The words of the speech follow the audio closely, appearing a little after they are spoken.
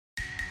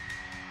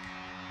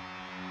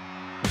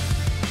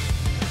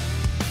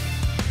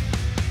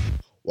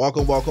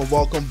Welcome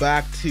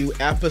back to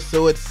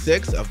episode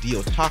 6 of the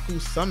Otaku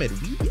Summit.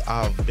 We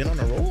have been on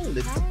a roll.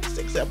 It's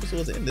 6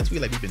 episodes in this week.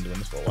 Like, we've been doing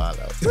this for a while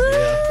now.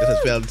 This has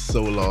felt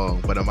so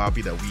long, but I'm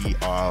happy that we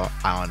are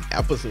on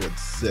episode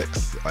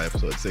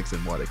 6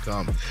 and more to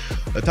come.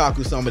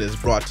 Otaku Summit is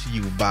brought to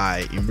you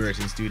by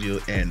Immersion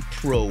Studio and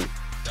Pro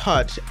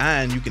Touch,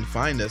 and you can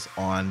find us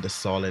on the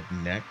Solid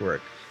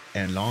Network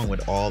and along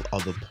with all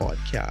other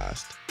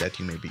podcasts that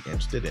you may be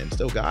interested in.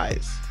 So,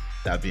 guys,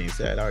 that being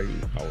said, how are you?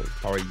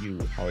 How are you?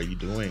 How are you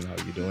doing?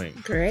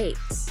 Great.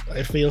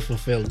 I feel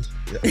fulfilled.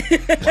 Yeah.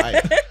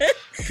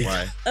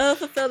 Why?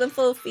 Fulfilled and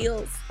full of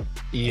feels.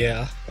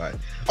 Yeah. Why?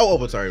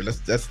 But sorry.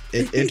 Let's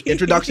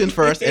introduction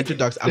first.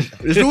 Introduction.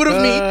 It's rude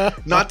of me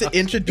not to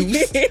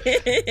introduce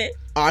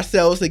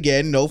ourselves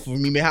again. No, for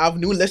me, may have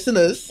new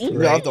listeners.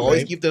 We have to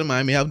always keep that in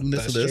mind. May have new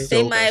listeners.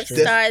 They might have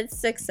started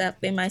 6th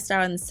ep. They might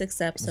start on the 6th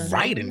episode.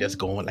 Right, and just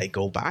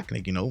go back,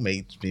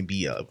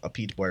 maybe a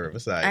Peach Boy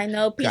Riverside. I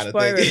know Peach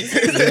Boy Riverside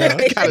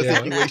kind of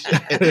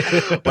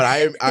situation.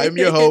 But I'm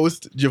your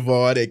host,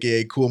 Javon,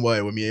 aka Kuma,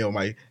 and with me,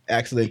 my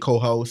excellent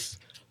co-host.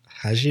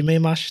 Hajime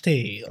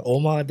Mashite,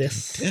 Oma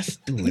desu. This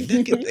dude,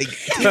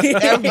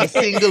 every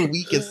single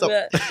week is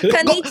something.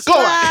 Konnichiwa.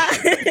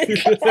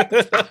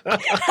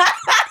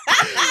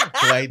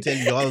 So I tell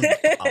y'all,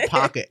 a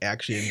pocket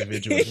action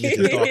individuals.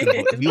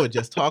 We were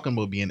just talking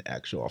about being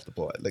actual off the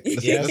board. Like,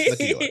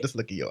 let's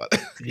look at y'all.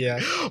 Yeah.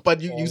 But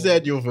you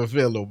said you were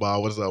fulfilled,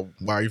 Omar. What's up?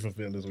 Why are you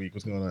fulfilled this week?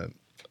 What's going on?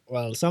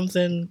 Well,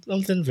 something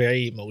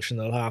very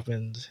emotional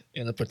happened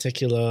in a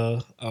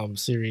particular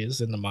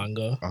series in the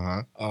manga.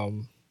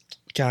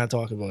 Can't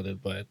talk about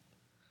it, but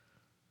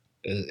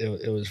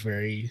it was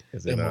very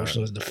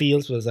emotional. The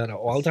feels was at an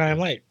all-time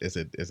high. Is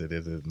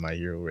it My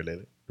Hero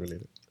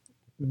related?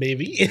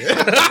 Maybe.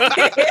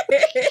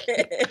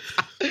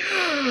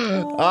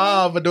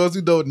 For those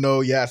who don't know,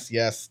 yes,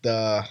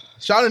 the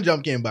Shonen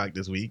Jump came back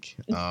this week.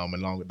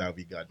 Along with that,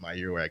 we got My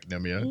Hero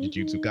Academia,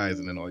 Jujutsu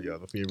Kaisen, and all your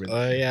other favorite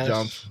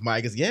Jump.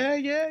 Mike is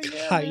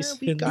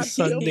Heist in the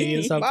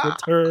Sundays have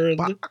returned.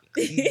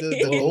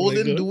 The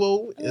golden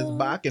duo is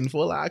back in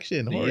full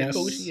action.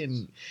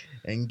 Horikoshi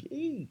and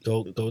Gigi.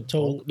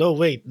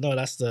 No,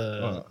 that's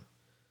the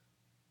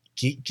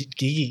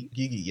Gigi.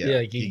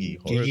 Gigi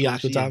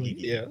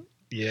Akutami.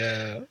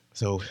 Yeah.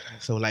 So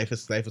life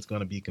is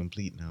gonna be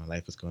complete now.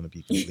 Life is gonna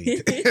be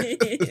complete.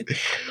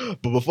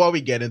 But before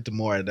we get into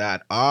more of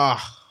that,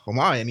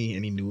 Omar,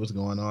 any news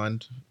going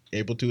on?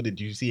 April 2, did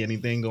you see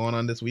anything going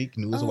on this week,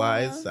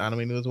 news-wise,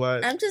 anime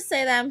news-wise? I'm just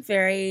saying that I'm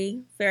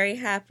very, very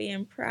happy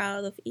and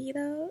proud of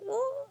Ida.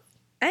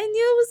 I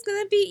knew it was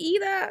gonna be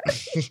Ida.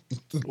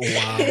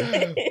 Wow,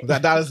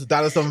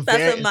 that is some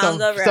vague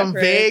manga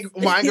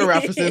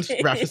reference.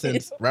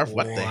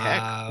 What the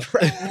heck?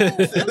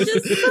 I'm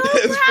just so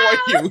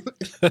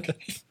proud.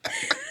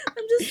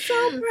 I'm just so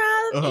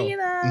proud of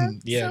Ida.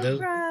 So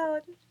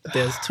proud.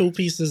 There's 2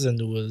 pieces of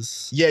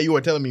news. Yeah, you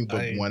were telling me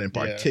about one in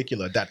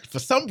particular that for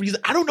some reason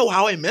I don't know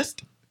how I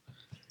missed.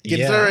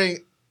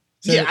 Considering.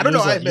 Yeah, I don't know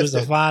how I missed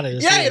it.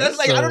 That's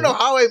like, I don't know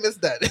how I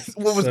missed that.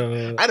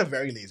 I had a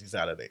very lazy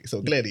Saturday,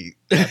 so clearly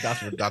that's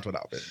what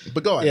happened.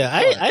 But go on. Yeah,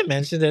 I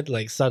mentioned it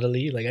like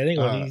subtly. Like, I think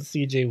only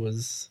CJ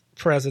was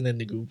present in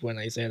the group when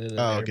I said it, and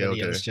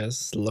everybody else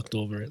just looked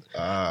over it.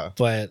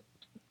 But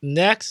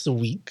next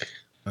week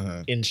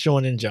in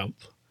Shonen Jump,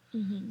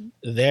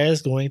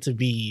 there's going to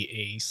be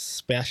a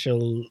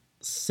special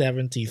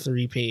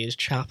 73-page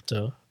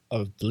chapter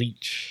of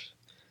Bleach.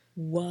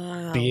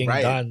 Wow. Being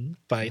done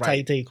by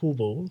Taite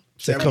Kubo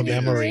to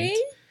commemorate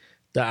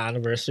the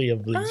anniversary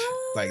of Bleach.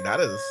 Like, that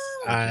is...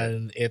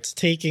 And it's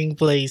taking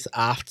place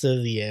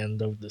after the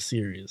end of the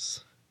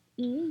series.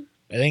 I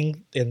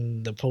think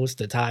in the post,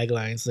 the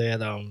tagline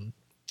said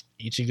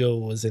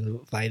Ichigo was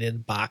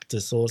invited back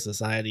to Soul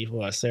Society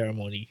for a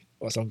ceremony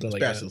or something like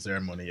that. Special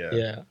ceremony,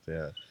 yeah.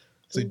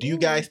 So do you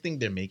guys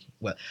think they're making...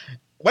 Well,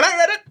 when I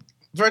read it,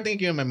 first thing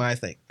came in my mind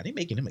is like, are they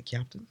making him a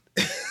captain?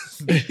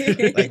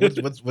 Like,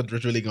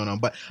 what's really going on?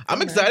 But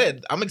I'm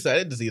excited. I'm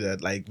excited to see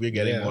that. Like, we're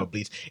getting more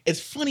Bleach.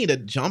 It's funny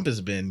that Jump has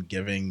been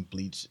giving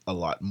Bleach a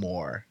lot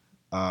more.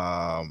 What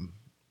I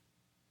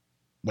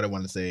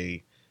want to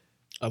say,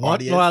 a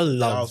lot more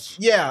love.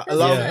 Yeah, a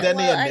lot than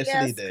they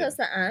initially did. Because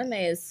the anime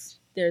is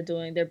they're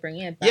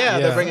bringing it back. Yeah,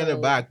 they're bringing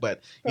it back.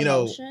 But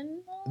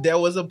there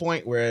was a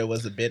point where it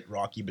was a bit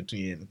rocky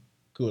between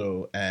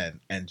Kudo and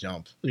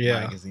Jump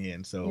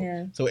magazine.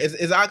 So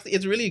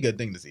it's really a good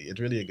thing to see. It's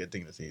really a good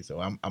thing to see. So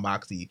I'm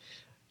actually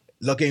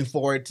looking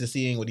forward to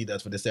seeing what he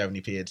does for the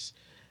 70-page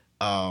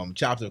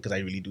chapter, because I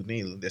really do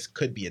think this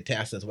could be a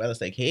test as well.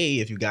 It's like, hey,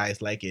 if you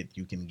guys like it,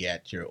 you can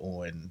get your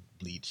own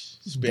Bleach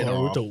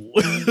spin-off.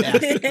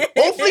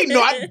 Hopefully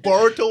not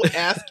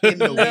Boruto-esque in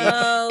the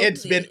way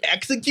it's been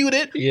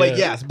executed, but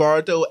yes,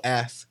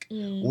 Boruto-esque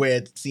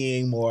with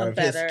seeing more of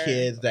his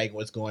kids, like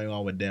what's going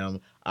on with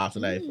them,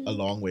 Afterlife,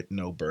 along with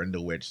Burn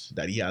the Witch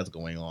that he has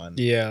going on,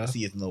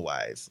 seasonal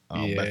wise.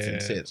 But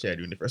since shared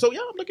universe, so I'm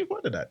looking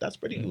forward to that. That's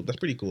pretty cool.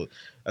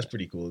 That's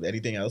pretty cool.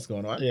 Anything else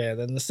going on? Yeah.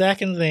 Then the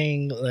second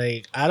thing,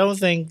 like, I don't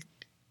think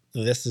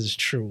this is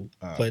true,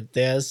 but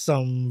there's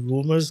some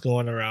rumors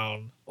going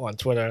around on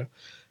Twitter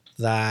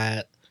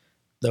that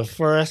the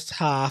first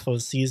half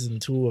of season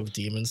 2 of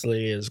Demon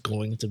Slayer is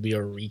going to be a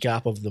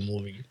recap of the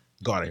movie.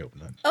 God, I hope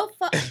not. Oh,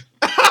 fuck.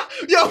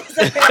 Yo!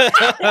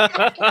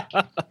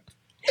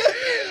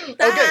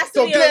 Okay,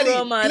 so clearly,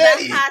 April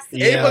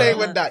ain't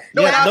with that.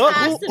 No,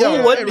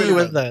 who would be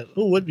with that?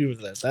 Who would be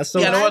with that? That's so.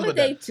 Yeah, why would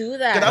they do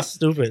that? That's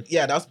stupid.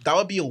 Yeah, that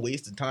would be a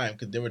waste of time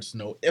because there was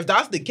no. If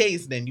that's the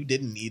case, then you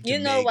didn't need to. You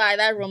know why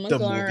that rumor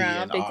going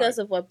around because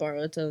of what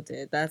Boruto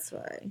did. That's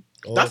why.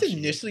 That's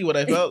initially what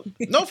I felt.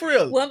 No, for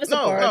real. One was a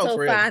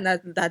Boruto fan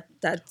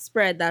that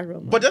spread that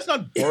rumor. But that's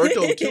not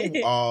Boruto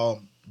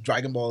too.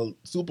 Dragon Ball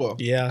Super.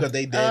 Yeah. Because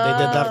they did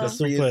that for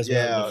Super as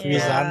well.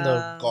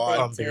 Yeah.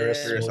 God.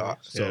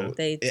 So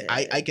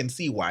I can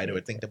see why they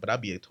would think that, but that'd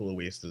be a total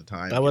waste of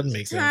time. That wouldn't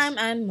make sense. Time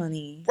and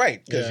money.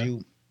 Right. Because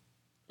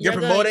you're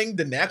promoting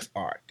the next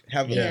arc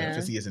heavily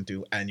for season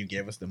 2, and you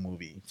gave us the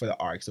movie for the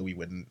arc, so we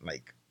wouldn't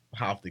like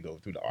have to go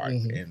through the arc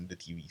in the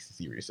TV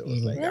series. So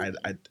it's like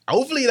I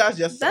hopefully that's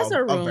just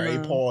a very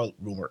poor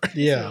rumor.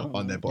 Yeah.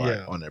 on their part.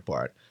 Yeah. On their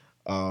part.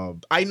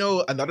 I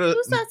know another.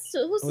 Who's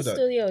the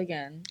studio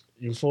again?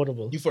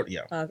 Ufotable.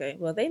 Yeah. Okay.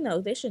 Well, they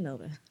know. They should know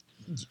that.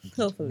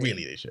 Hopefully.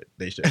 Really,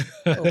 they should.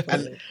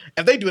 And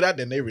if they do that,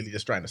 then they're really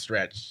just trying to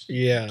stretch.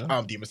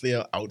 Yeah. Demon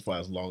Slayer out for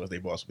as long as they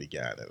possibly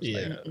can.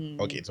 It's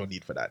like, okay, so no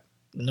need for that.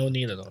 No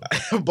need at all.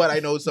 But I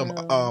know some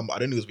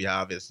other news we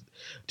have is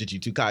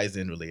Jujutsu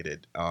Kaisen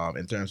related.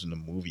 In terms of the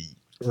movie.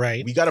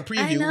 Right. We got a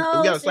preview. We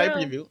got a slight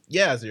preview.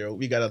 Yeah, Zero.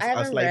 We got a slight preview. I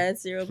haven't read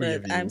Zero,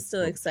 but I'm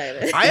still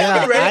excited. I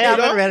haven't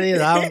read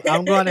it.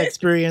 I'm going to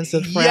experience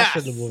it fresh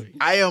in the movie.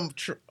 I am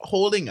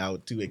holding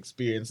out to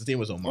experience. The same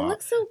as Omar. It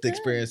looks so good. To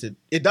experience it.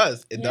 It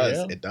does. It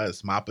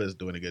does. Mappa is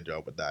doing a good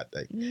job with that.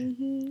 Like,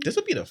 this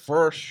would be the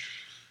first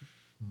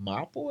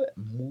Mappa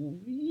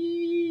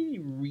movie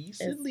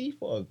recently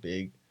for a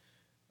big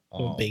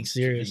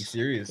series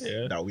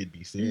that we'd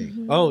be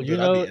seeing. Oh, you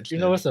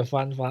know what's a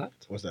fun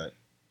fact? What's that?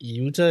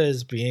 Yuta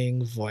is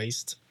being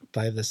voiced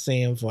by the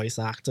same voice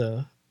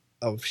actor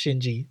of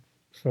Shinji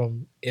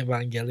from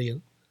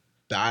Evangelion.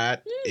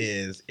 That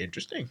is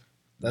interesting.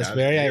 That's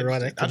very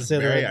ironic. That's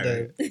very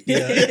ironic.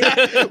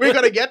 We're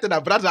gonna get to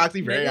that, but that's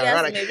actually very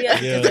ironic.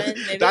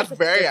 Maybe that's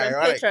very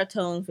ironic. Picture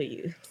tone for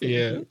you.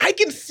 Yeah, I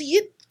can see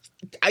it.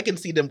 I can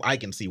see them. I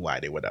can see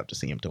why they would have the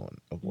same tone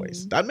of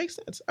voice. That makes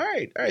sense. All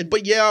right.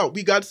 But yeah,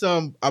 we got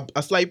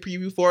a slight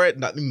preview for it.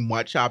 Nothing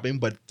much happening,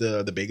 but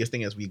the biggest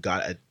thing is we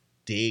got a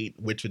date,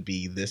 which would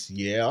be this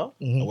year.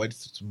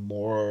 What's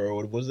more?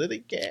 What was it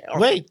again?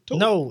 Wait,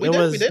 no,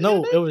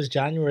 it was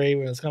January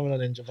when it's coming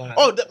out in Japan.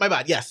 Oh, my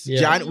bad. Yes,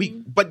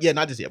 but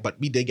not this year. But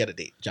we did get a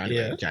date,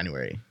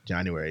 January.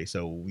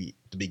 So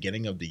the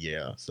beginning of the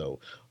year. So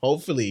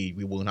hopefully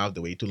we won't have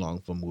to wait too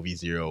long for movie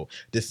Zero.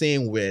 The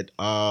same with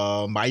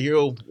My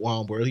Hero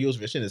World Heroes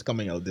Vision is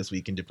coming out this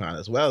week in Japan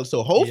as well.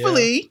 So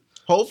hopefully.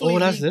 Hopefully,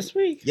 that's this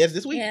week. Yes,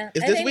 this week. Yeah.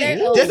 It's this week.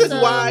 This is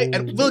why,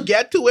 and we'll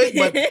get to it.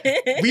 But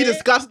we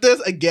discussed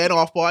this again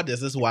off pod.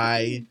 This is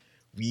why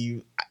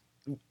we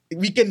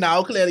can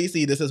now clearly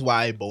see this is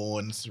why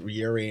Bones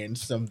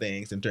rearranged some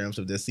things in terms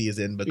of this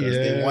season because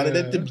they wanted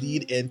it to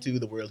bleed into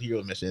the World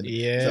Hero Mission.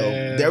 Yeah. So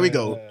there we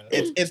go.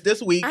 It's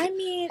this week. I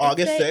mean,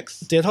 August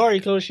 6th. Did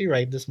Horikoshi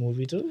write this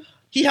movie too?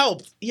 He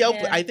helped.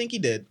 Yeah. I think he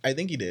did. I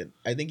think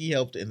he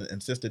helped and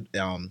assisted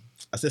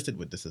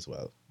with this as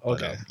well.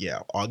 Okay.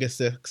 But, August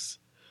 6th.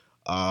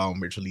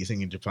 It's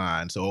releasing in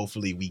Japan, so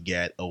hopefully we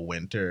get a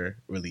winter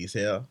release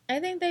here. I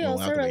think they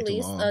also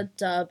released a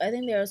dub. I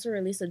think they also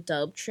released a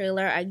dub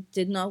trailer. I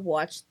did not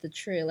watch the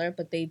trailer,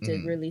 but they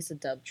did release a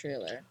dub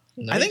trailer.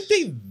 Nice. I think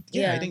they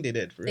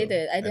did. They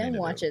did. I didn't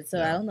watch it,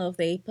 so I don't know if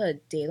they put a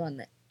date on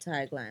the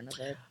tagline of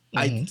it.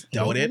 I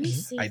doubt it.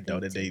 I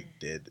doubt it. They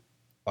did.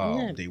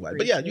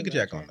 But yeah, you can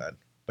check on that.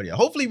 But yeah,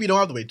 hopefully we don't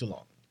have to wait too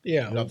long.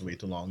 Yeah, we don't have to wait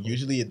too long.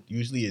 Usually it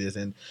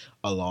isn't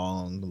a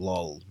long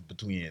lull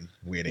between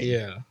waiting.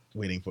 Yeah.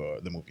 Waiting for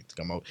the movie to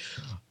come out.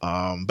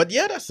 But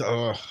yeah, that's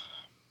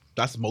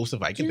most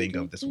of I can think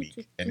of this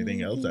week.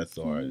 Anything else that's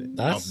of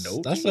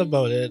note? That's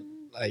about it.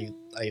 I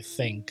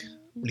think.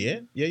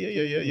 Yeah. Yeah,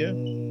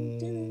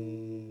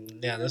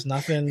 there's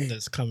nothing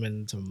that's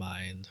coming to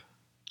mind.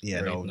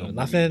 Yeah, right,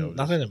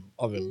 nothing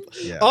of it.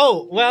 Yeah.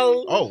 Oh,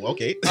 well. Oh,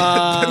 okay.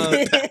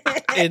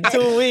 In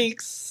 2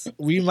 weeks,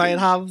 we might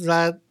have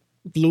that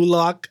Blue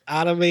Lock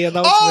anime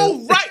announcement.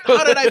 Oh, right.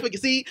 How did I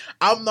forget? See,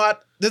 I'm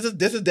not. This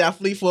is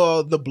definitely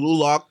for the Blue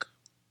Lock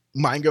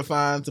manga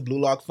fans, the Blue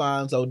Lock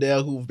fans out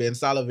there who've been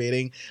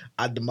salivating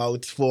at the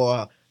mouth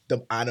for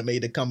the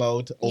anime to come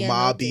out.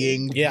 Omar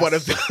being one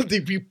of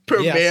the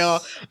premier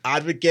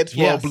advocates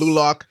for Blue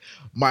Lock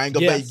manga.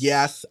 But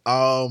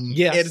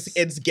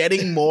it's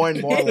getting more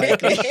and more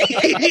likely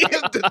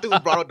to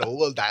brought out the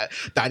whole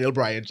Daniel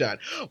Bryan chat.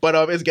 But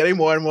it's getting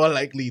more and more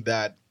likely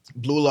that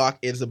Blue Lock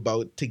is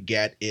about to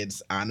get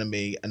its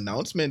anime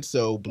announcement.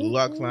 So Blue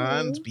Lock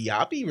fans, be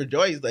happy,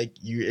 rejoice. Like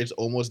it's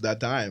almost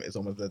that time.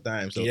 So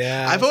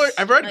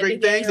I've heard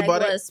great things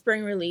about it.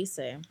 Spring release.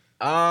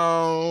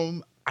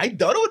 I I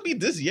thought it would be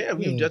this year.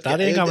 We just that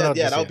ain't coming out.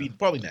 Yeah, that'll be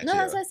probably next year.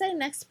 No, as I say,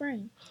 next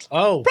spring.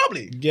 Oh,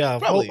 probably. Yeah,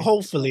 probably.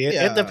 Hopefully,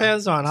 it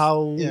depends on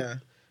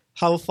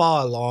how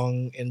far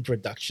along in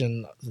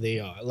production they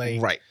are.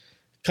 Like, right,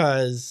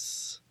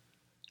 because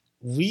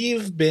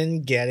we've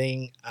been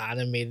getting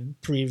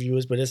animated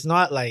previews, but it's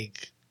not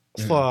like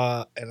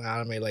for an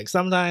anime. Like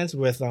sometimes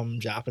with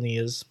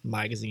Japanese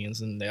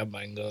magazines and their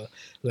manga,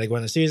 like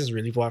when a series is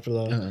really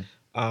popular,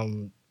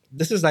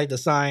 this is like the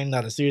sign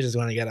that a series is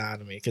going to get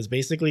anime, because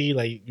basically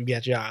like you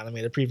get your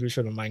animated previews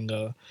for the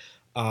manga,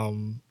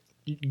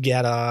 you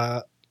get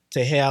to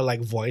hear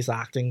like voice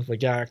acting for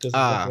characters and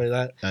stuff like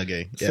that.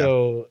 Okay, yeah.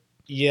 So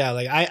yeah,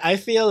 like I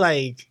feel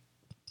like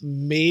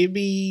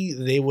maybe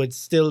they would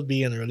still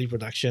be in early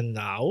production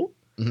now,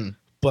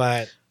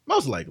 but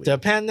most likely,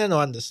 depending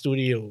on the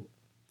studio,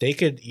 they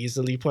could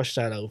easily push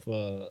that out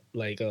for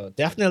like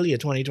definitely a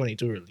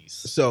 2022 release.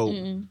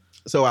 So,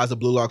 so as a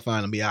Blue Lock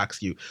fan, let me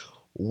ask you,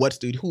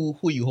 who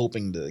are you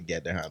hoping to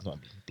get their hands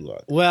on Blue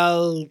Lock?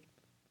 Well,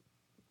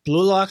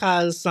 Blue Lock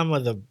has some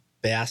of the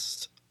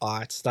best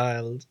art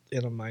style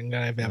in a manga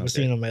I've ever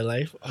seen in my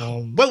life.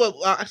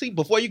 Well, actually,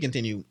 before you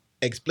continue,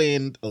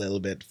 explain a little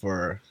bit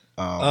for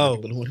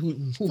people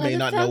who may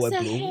not know what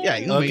Blue,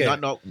 may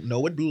not know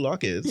what Blue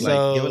Lock is.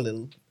 So, like, give a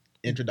little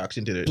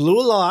introduction to it.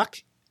 Blue Lock,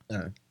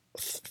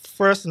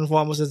 first and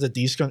foremost, is the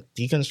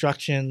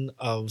deconstruction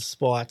of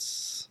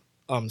sports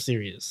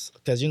series,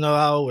 because you know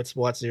how with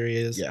sports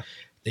series,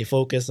 they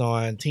focus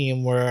on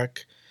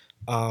teamwork.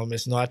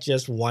 It's not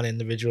just one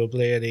individual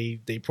player.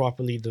 They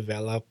properly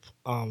develop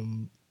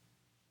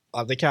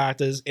other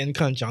characters in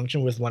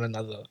conjunction with one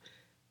another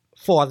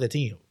for the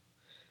team.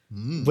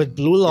 With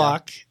Blue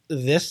Lock,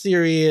 this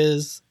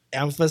series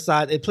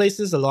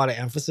places a lot of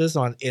emphasis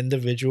on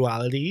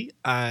individuality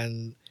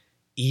and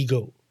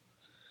ego,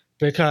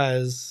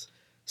 because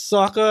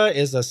soccer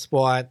is a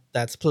sport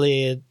that's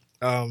played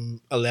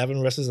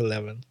 11 versus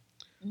 11.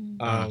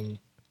 I'm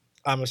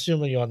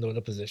assuming you all know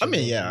the position. I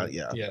mean, yeah.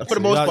 For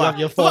the most part,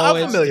 you're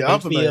forwards, I'm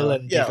familiar.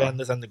 and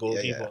defenders and the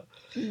goalkeeper.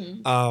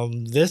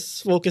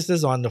 This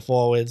focuses on the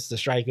forwards, the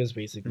strikers,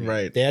 basically.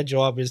 Right. Their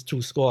job is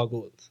to score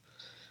goals.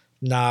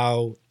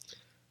 Now,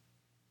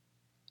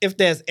 if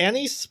there's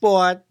any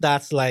sport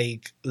that's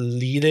like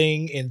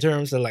leading in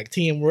terms of like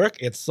teamwork,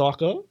 it's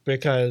soccer,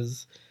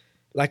 because,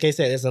 like I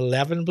said, there's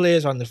 11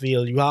 players on the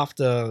field. You have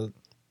to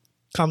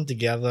come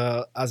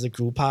together as a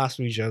group, pass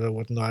to each other,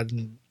 whatnot,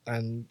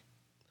 and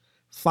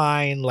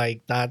find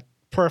like that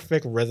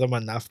perfect rhythm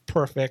and that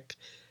perfect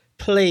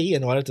play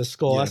in order to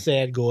score a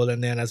said goal,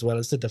 and then as well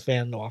as to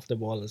defend off the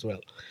ball as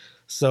well.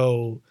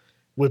 So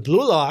with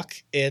Blue Lock,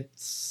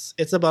 it's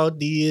about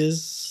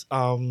these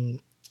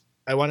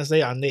I want to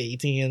say under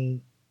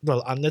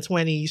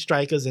 20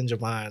 strikers in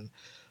Japan.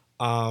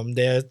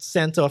 They're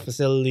sent to a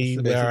facility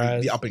where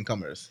the up and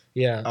comers.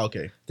 Yeah.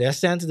 Okay. They're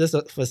sent to this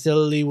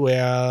facility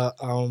where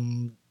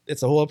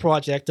it's a whole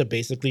project to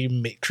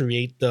basically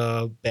create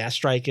the best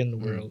striker in the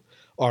world,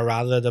 or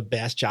rather the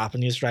best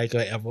Japanese striker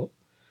ever.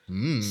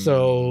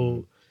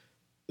 So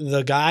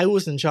the guy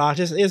who's in charge,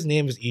 his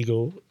name is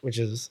Ego, which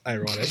is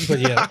ironic, but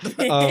yeah,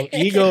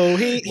 Ego.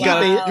 You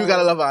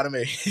gotta love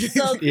anime.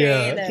 So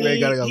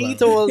creative. He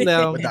told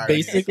them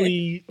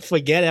basically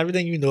forget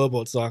everything you know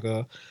about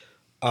soccer.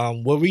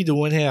 What we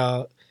doing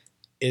here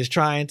is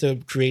trying to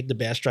create the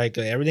best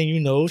striker. Everything you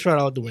know, throw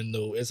it out the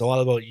window. It's all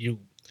about you.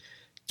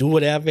 Do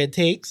whatever it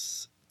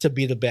takes to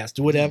be the best.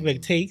 Do whatever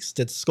it takes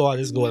to score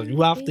this goal. If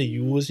you have to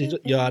use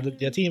your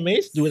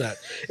teammates, do that.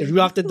 If you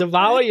have to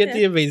devour your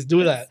teammates,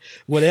 do that.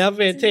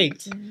 Whatever it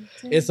takes.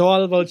 It's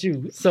all about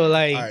you. So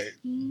like,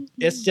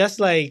 it's just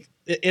like,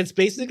 it's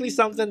basically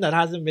something that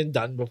hasn't been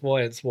done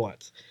before in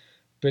sports,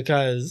 like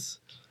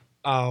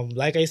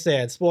I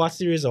said, sports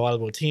series are all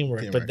about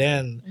teamwork. But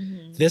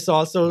then this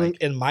also,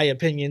 in my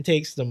opinion,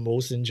 takes the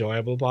most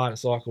enjoyable part of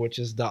soccer, which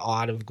is the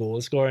art of goal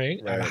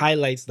scoring, and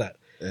highlights that.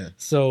 Yeah.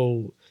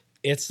 So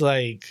it's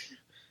like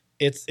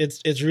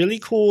it's really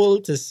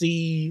cool to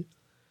see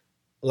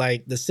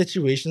like the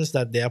situations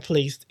that they're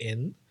placed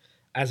in,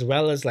 as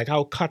well as like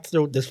how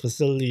cutthroat this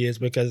facility is,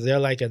 because they're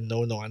like a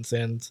no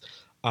nonsense.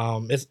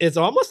 It's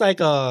almost like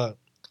a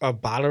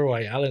battle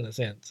royale in a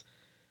sense,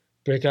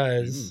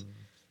 because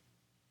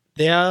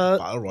they're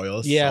battle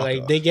royals. Yeah, soccer.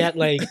 Like they get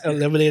like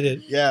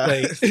eliminated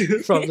like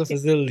from the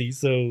facility.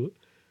 So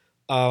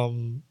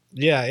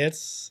yeah,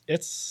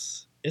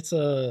 it's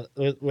a,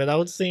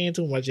 without saying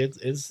too much,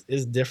 it's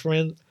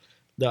different.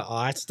 The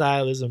art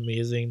style is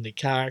amazing. The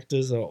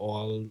characters are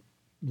all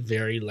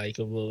very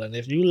likable, and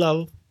if you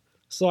love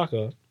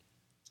soccer,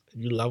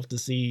 you love to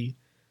see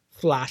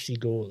flashy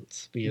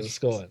goals being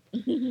scored.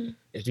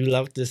 If you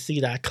love to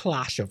see that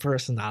clash of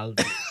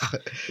personality,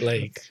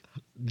 like,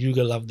 you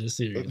could love this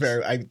series.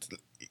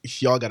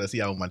 y'all gotta see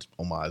how much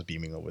Omar is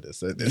beaming over this.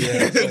 So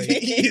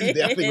he's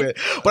definitely weird.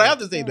 But I have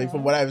to say, like,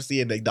 from what I've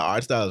seen, like the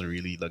art style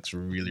looks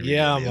really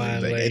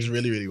man. Like, it's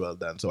really well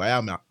done. So I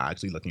am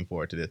actually looking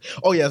forward to this.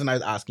 Oh yes, and I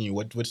was asking you,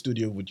 what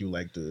studio would you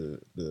like to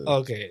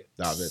okay.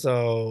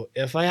 So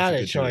if I had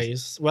a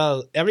choice,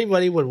 well,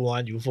 everybody would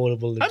want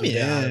Ufotable to do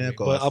that. Of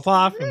course. But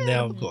apart from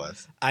them, of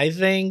course, I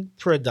think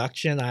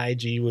production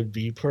IG would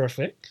be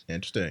perfect.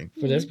 Interesting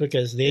for this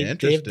because they've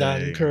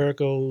done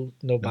Kuroko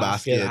no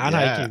Basket and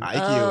IQ.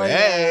 IQ.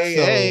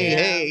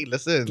 Hey,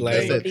 listen.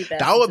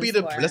 That would be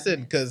the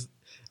listen because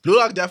Blue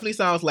Lock definitely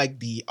sounds like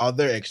the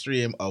other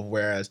extreme of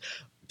whereas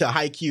the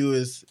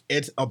Haikyuu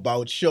it's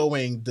about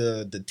showing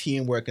the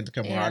teamwork and the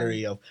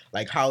camaraderie of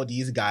like how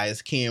these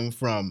guys came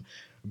from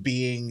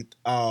being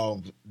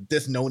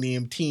this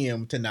no-name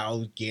team to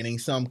now gaining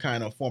some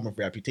kind of form of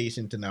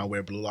reputation to now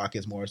where Blue Lock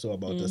is more so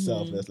about the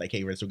selfless, like,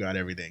 hey, disregard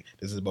everything.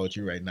 This is about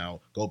you right now.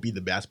 Go be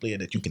the best player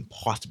that you can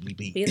possibly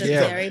be. Be the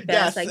very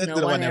best, like no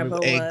one ever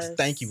was.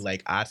 Thank you,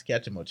 like, ask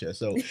catching out here.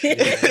 So,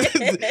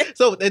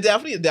 so it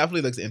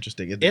definitely looks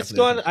interesting.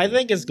 I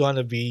think it's going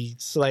to be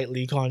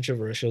slightly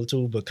controversial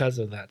too because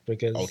of that.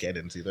 Because okay, I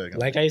didn't see that.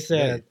 Like I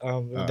said,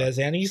 if there's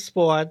any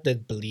sport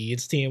that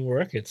bleeds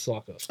teamwork, it's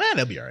soccer. Man,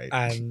 that'll be all right.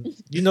 And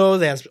you know,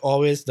 there's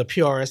always the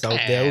purists out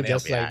there who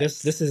just like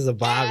this is a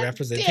bad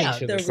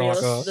representation of soccer.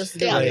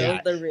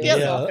 The real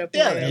soccer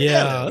player.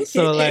 Yeah.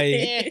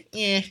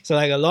 So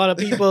like a lot of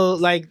people,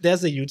 like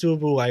there's a YouTuber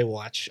who I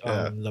watch,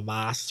 The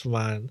Masked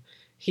Man.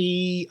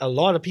 A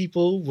lot of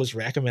people was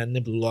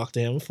recommending Blue Lock to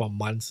him for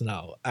months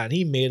now, and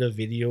he made a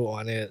video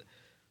on it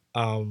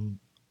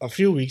a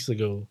few weeks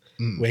ago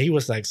where he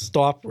was like,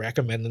 "Stop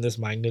recommending this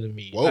manga to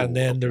me." Whoa. And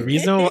then the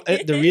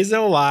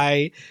reason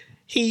why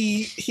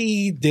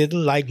he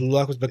didn't like Blue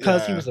Lock was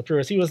because he was a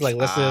purist. He was like,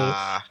 listen,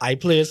 I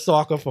played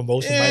soccer for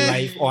most of my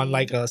life on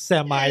like a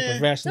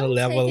semi-professional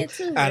level,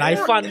 and I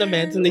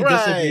fundamentally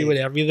disagree with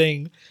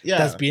everything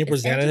that's being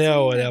presented here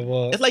or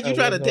whatever. It's like you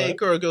try to take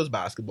Kuroko's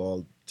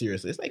basketball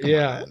seriously. It's like, come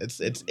on.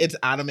 It's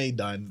anime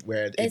done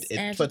where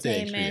it puts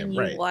it extreme.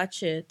 You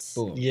watch it.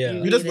 Boom. Yeah.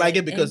 You just like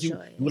it because you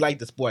like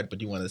the sport, but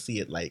you want to see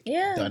it like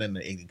done in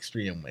an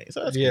extreme way.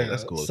 So that's cool.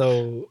 That's cool.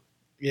 So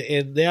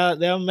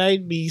there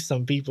might be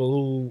some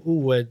people who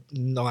would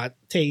not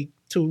they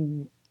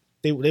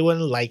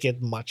wouldn't like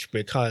it much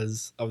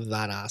because of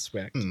that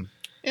aspect.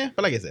 Yeah,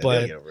 but like I said,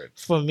 but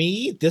for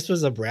me, this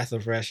was a breath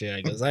of fresh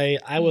air because I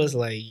was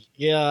like,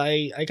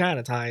 I kind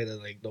of tired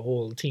of like the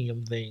whole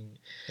team thing.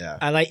 Yeah,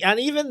 and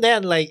even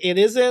then, like it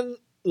isn't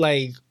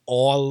like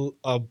all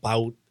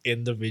about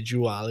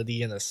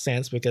individuality in a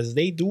sense because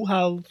they do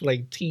have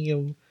like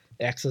team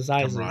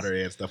exercises,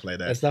 camaraderie and stuff like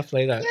that.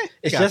 Yeah,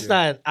 it's just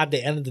that at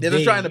the end of the day, they're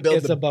just trying to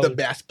build the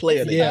best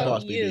player they can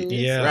possibly be.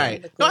 Yeah,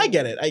 right. No, I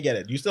get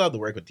it. You still have to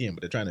work with team,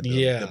 but they're trying to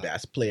build the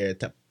best player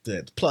to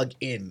plug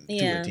in to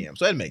a team.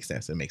 So it makes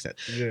sense.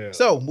 Yeah.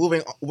 So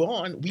moving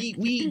on,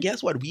 we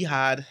guess what we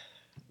had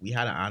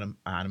an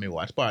anime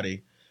watch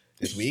party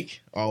this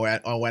week on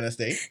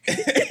Wednesday.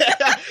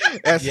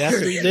 Yes,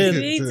 we did.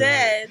 We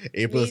did.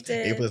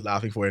 April's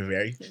laughing for a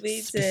very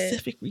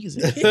specific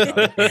reason.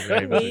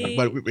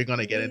 But we're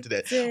gonna get into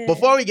that.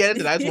 Before we get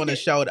into that, I just want to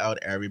shout out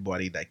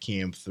everybody that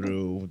came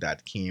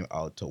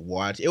out to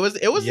watch. It was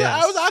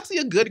actually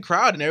a good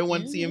crowd, and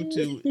everyone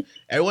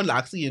everyone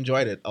actually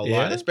enjoyed it a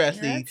lot,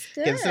 especially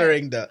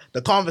considering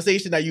the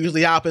conversation that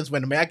usually happens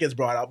when the man gets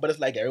brought up. But it's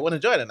like everyone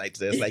enjoyed it. Like,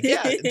 so it's like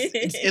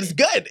it's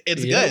good.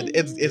 It's good.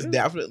 It's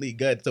definitely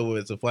good. So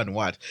it's a fun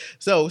watch.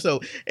 So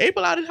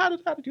April, how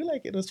did you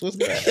like it? This was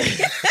good.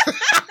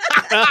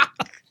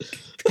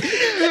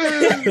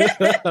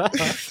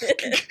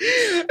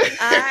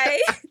 I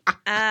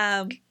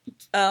am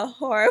a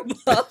horrible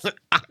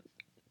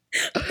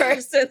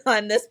person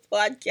on this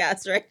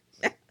podcast right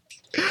now.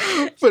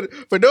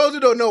 For those who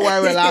don't know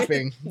why we're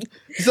laughing,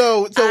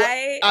 so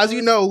as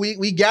you know,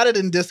 we gathered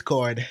in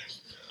Discord,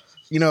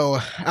 you know,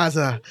 as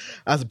a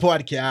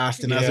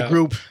podcast and as a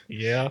group,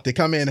 to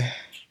come in.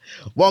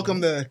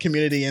 Welcome the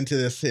community into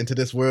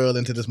this world,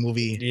 into this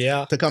movie.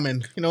 Yeah. To come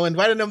in, you know,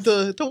 inviting them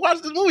to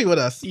watch this movie with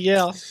us.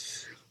 Yeah.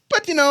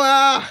 But you know,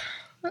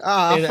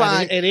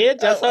 fine. It ain't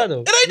just her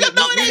though. It isn't.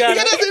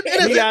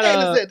 We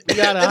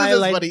gotta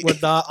highlight what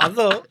the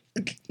other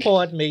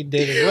pod mate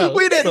did as well.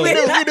 We do.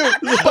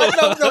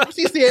 But no,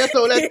 she's here,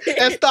 so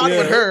let's start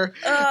with her.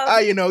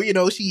 You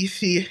know,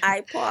 she.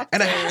 I popped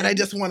and I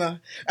just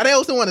wanna, and I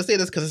also want to say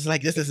this because it's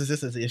like this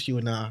is an issue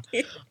in our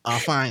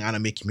fine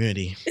anime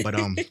community. But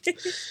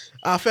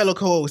our fellow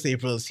co-host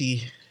April,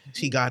 she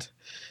got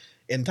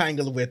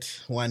entangled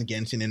with one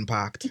Genshin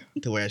Impact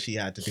to where she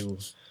had to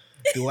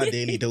do a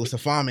daily dose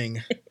of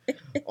farming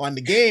on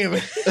the game.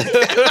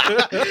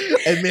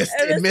 and missed.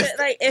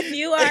 Like, if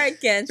you are a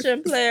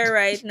Genshin player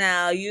right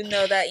now, you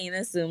know that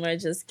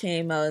Inazuma just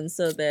came out, and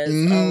so there's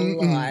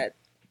a lot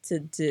to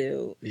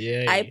do.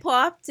 Yeah. I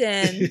popped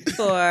in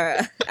for.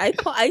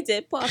 I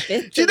did pop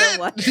in. She did.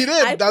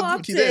 I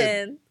popped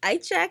in. I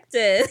checked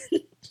it,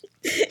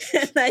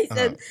 and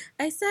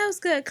I said I was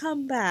gonna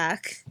come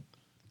back.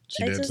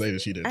 She did say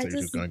she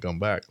was gonna come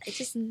back. I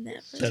just never.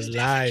 The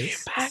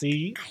lies.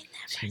 See,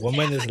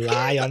 woman is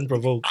lie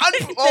unprovoked.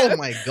 Oh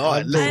my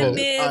God! I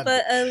mean,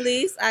 but at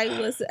least at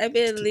least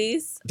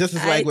this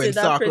is like when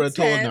Sakura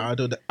told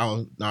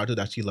Naruto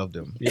that she loved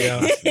him.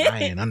 Yeah,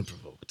 lying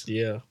unprovoked.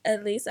 Yeah.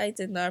 At least I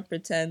did not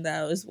pretend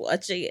that I was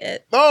watching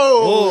it.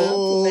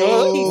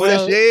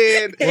 Well,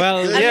 shit.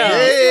 Well,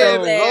 yeah.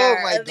 Oh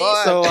my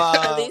God. So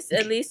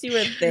at least you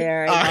were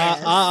there.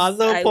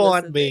 Other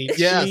point mate.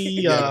 Yeah.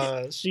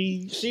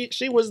 She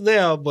was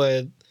there,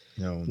 but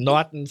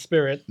not in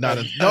spirit.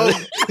 Naughty,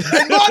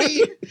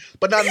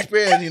 but not in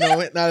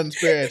spirit. Not in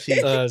spirit.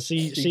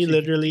 She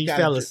literally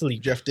fell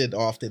asleep, drifted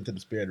off into the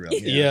spirit realm.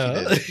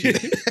 Yeah.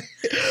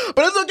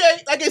 But it's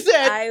okay. Like I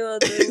said, I will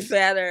do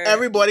better.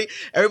 Everybody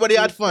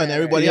had fun.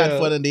 Everybody had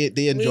fun, and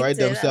they enjoyed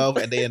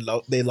themselves, and they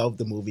loved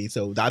the movie.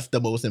 So that's the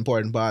most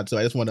important part. So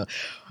I just want to,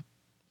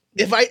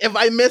 if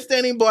I missed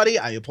anybody,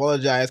 I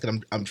apologize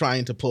because I'm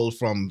trying to pull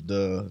from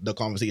the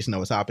conversation that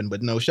was happening.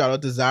 But no, shout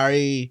out to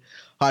Zari,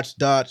 Hutch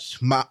Dutch,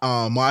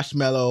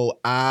 Marshmallow,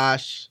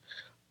 Ash,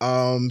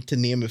 to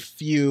name a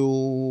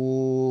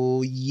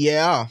few.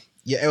 Yeah,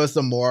 it was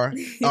some more.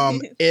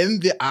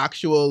 In the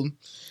actual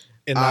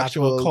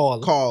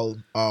call,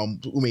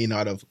 who may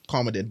not have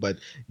commented, but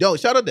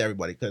shout out to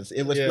everybody because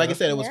it was like I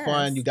said, it was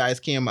fun. You guys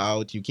came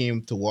out, you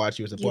came to watch,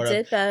 you were supportive. You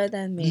did better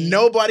than me.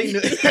 Nobody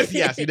knew.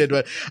 Yes, you did.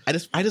 But I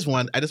just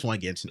want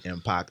Genshin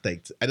Impact.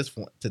 Like I just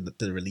want to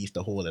release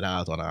the hole it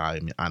has on our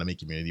anime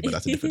community, but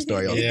that's a different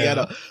story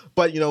altogether.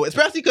 But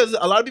especially because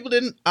a lot of people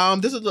didn't.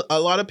 This is a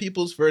lot of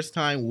people's first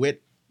time with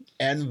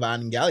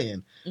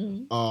Evangelion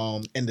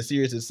in the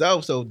series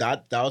itself, so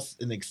that was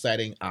an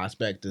exciting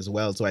aspect as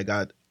well. So I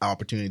got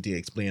opportunity to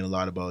explain a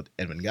lot about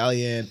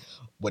Evangelion,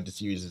 what the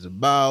series is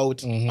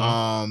about.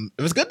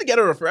 It was good to get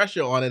a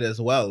refresher on it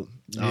as well.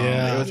 It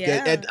was good.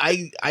 And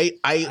I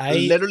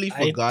literally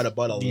forgot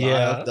about a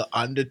lot of the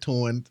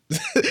undertone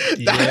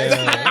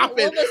that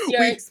happened. What was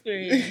your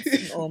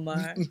experience,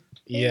 Omar?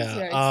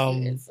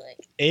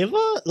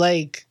 Ava,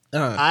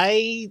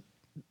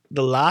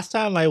 the last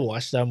time I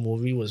watched that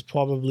movie was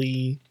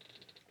probably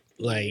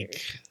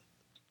like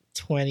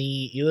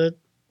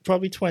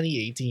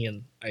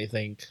 2018, I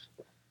think,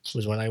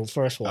 was when I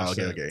first watched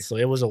it. Okay. So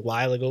it was a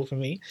while ago for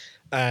me,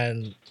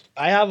 and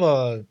I had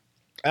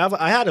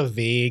a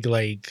vague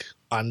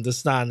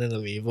understanding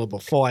of Ava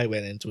before I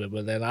went into it,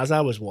 but then as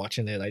I was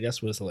watching it, I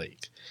just was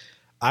like,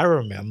 I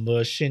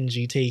remember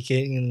Shinji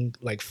taking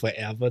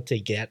forever to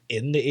get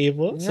in the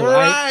Ava. So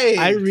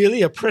I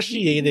really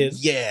appreciated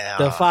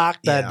the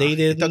fact that they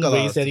didn't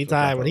waste any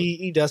time. And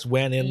he just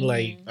went in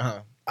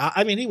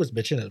I mean, he was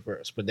bitching at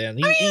first, but then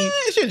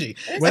Shinji,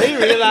 when he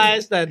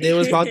realized that they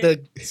was about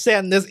to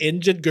send this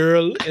injured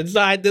girl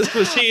inside this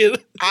machine.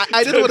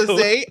 I just want to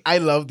say, I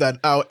love that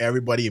how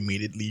everybody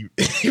immediately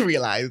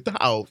realized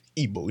how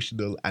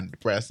emotional and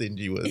depressed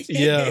Shinji was.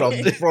 Yeah.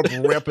 From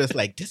rappers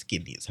like, this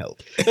kid needs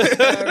help. This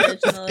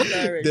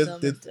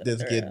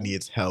kid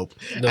needs help.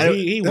 No,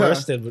 he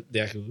worse than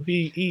Deku.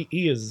 He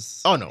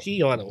is. Oh no,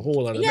 he on a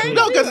whole other.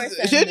 No, because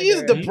Shinji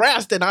is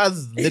depressed and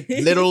has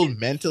little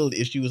mental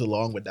issues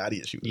along with daddy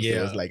issues. Yeah,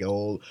 so it's like a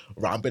whole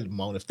rampant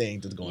amount of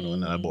things that's going on in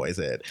that boy's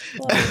head.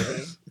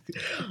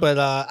 But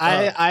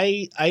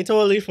I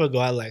totally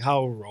forgot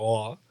how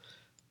raw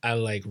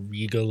and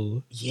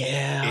regal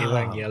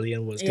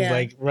Evangelion was,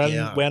 because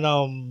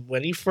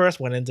when he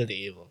first went into the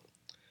Eva,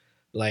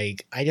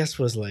 I just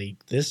was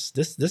like, this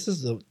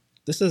is an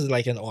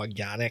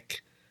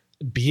organic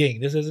being.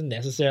 This isn't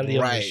necessarily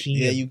a machine.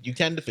 Yeah, you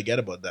tend to forget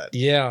about that.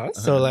 Yeah.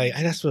 So I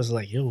just was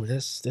like, yo,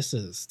 this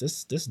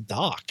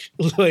dark.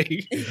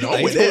 I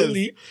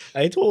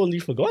totally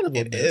forgot about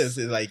it. This. It is.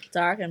 It's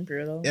dark and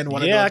brutal. And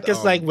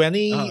because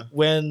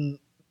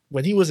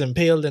when he was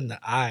impaled in the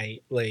eye,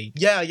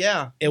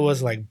 it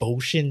was like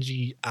both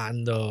Shinji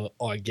and the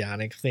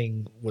organic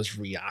thing was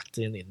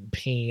reacting in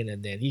pain,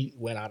 and then he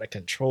went out of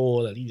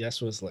control and he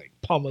just was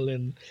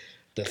pummeling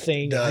the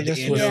thing.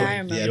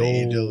 The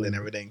angel and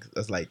everything.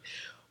 It's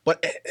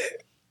but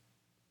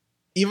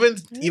even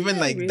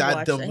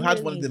that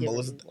had one of the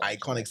most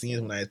iconic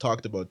scenes when I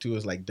talked about too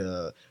is when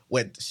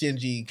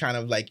Shinji kind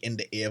of in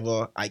the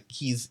Eva,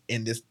 he's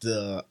in this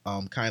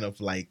kind of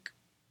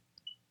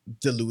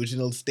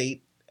delusional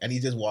state, and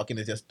he's just walking.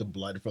 It's just the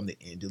blood from the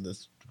angel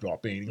that's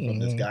dropping from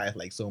the sky,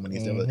 so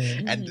many silver.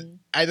 And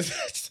I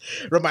just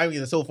remind me,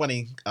 it's so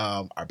funny.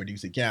 Our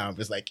producer Cam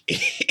is in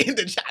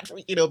the chat,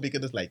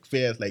 because it's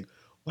Fear's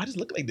why does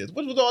it look like this?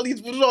 What was all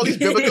these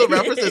biblical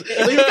references?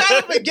 So you kind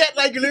of forget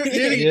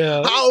really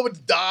how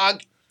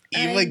dark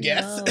Eva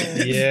gets.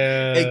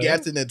 It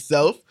gets in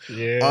itself.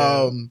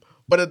 Yeah.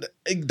 But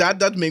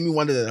that made me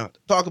want to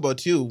talk about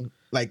too.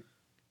 That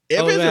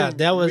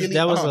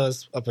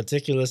was a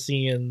particular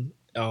scene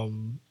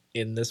in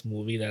this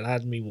movie that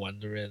had me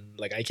wondering.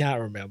 I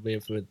can't remember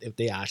if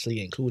they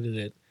actually included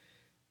it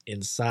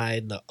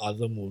inside the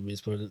other movies,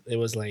 but it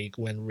was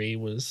when Rei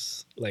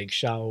was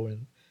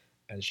showering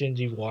and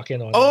Shinji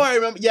walking on. Oh, I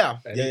remember. Yeah.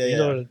 You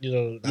know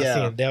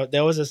that scene.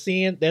 There was a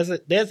scene. There's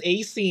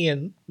a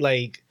scene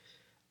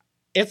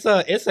it's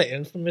an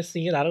infamous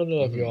scene. I don't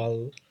know if you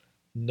all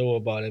know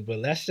about it, but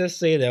let's just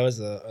say there was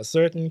a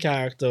certain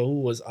character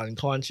who was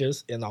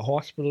unconscious in a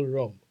hospital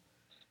room,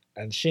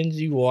 and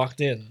Shinji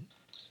walked in,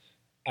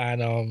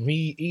 and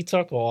he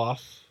took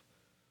off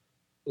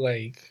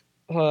like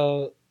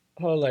her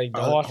like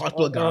the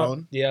hospital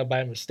gown,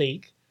 by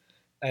mistake,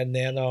 and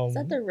then is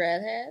that the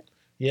redhead?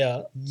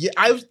 Yeah,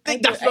 I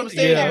think that's what I'm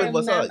saying. I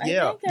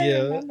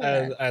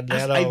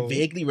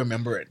vaguely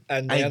remember it.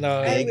 And then,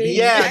 that's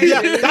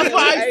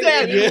what I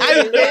said.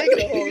 I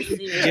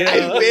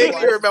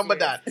vaguely remember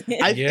that.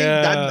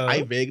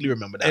 I vaguely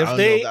remember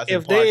that.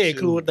 If they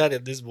include that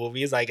in this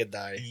movie, I could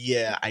die.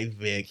 Yeah, I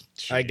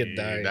could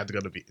die. That's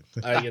gonna be.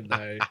 I could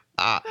die.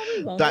 I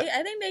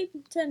think they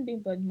tend to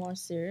be more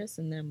serious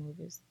in their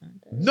movies.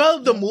 No,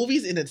 the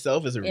movies in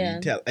itself is a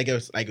retell. Like I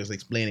was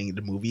explaining,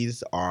 the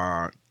movies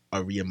are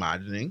a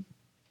reimagining,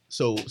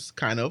 so it's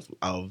kind of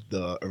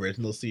the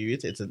original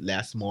series. It's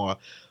less more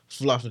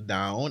fluffed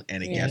down,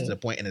 and it gets to the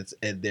point, and it's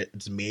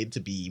made to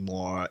be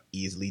more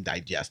easily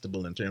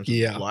digestible in terms of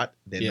the plot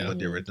than what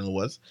the original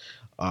was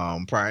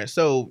prior.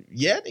 So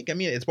I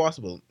mean, it's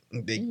possible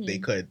they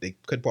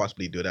could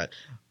possibly do that,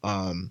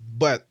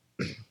 but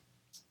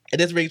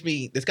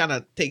this kind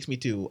of takes me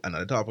to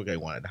another topic I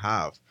wanted to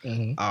have,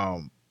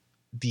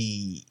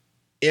 the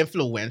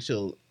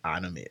influential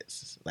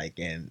animes, like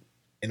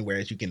and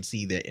whereas you can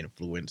see their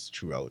influence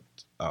throughout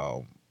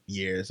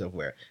years of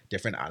where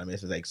different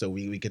animes is like. So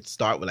we could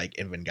start with like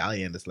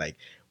Evangelion. It's like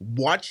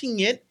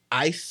watching it,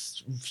 I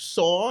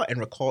saw and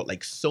recalled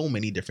like so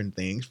many different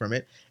things from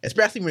it,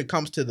 especially when it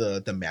comes to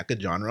the mecha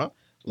genre.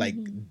 Like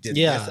this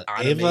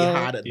anime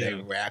had a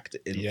direct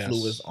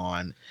influence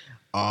on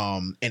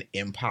an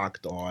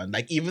impact on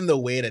like even the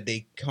way that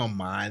they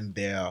command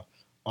their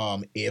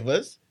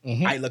Evas.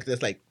 I looked at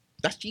this like,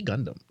 that's G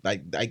Gundam.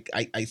 Like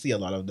I see a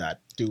lot of that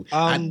too.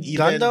 And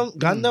even,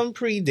 Gundam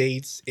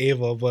predates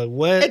Eva, but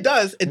what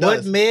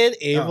what made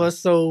Eva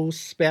so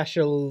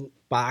special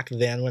back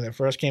then when it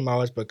first came out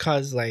was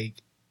because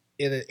like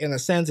in a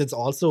sense it's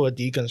also a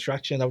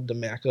deconstruction of the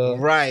mecha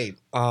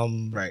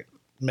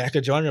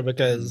mecha genre,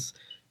 because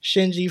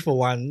Shinji, for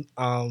one,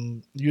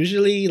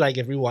 usually like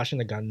if you're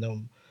watching a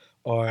Gundam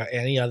or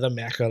any other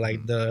mecha,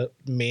 like the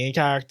main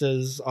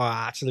characters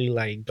are actually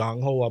like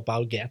gung-ho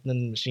about getting in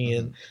the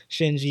machine.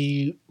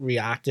 Shinji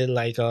reacted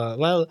like I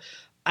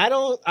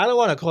don't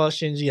want to call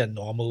Shinji a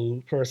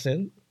normal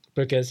person,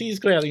 because he's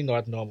clearly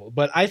not normal,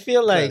 but I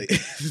feel like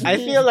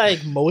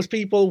most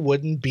people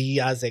wouldn't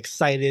be as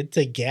excited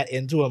to get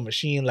into a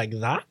machine like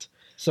that.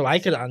 So I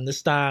could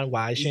understand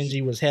why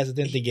Shinji was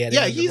hesitant to get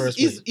in the first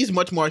place. He's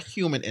much more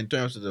human in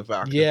terms of the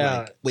fact that,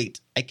 like,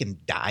 wait, I can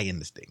die in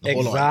this thing.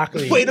 Hold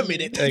exactly. on. Wait a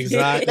minute.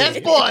 Exactly. Let's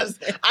pause.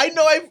 I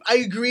know I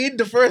agreed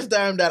the first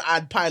time that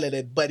I'd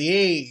piloted, but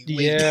hey,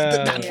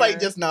 that fight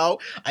just now,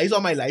 I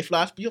saw my life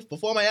flash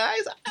before my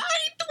eyes. I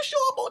ain't too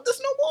sure about this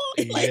no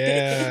more. Like,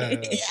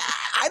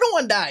 I don't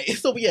want to die.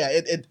 So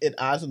it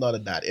adds a lot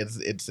of that. It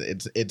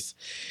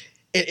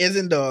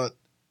isn't the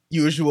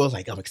usual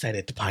like I'm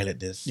excited to pilot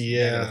this.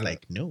 It's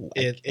like no,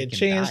 it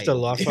changed a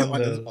lot from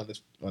on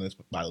this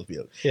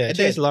battlefield. It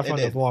changed a lot from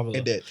the formula.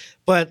 It did.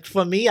 But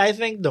for me, I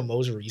think the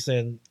most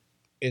recent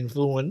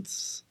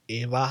influence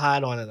Eva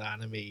had on an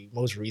anime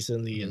most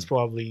recently is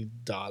probably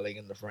Darling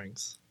in the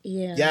Franxx.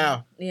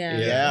 Yeah.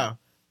 100%.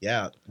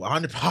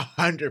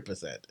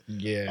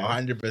 Yeah,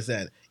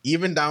 100%.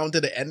 Even down to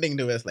the ending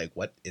to it, it's like,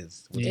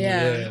 what's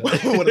happening?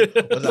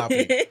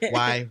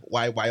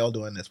 Why y'all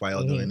doing this? Why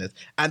y'all doing this?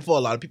 And for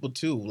a lot of people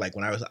too, like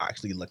when I was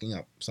actually looking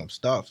up some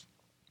stuff,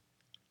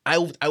 I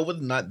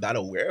was not that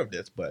aware of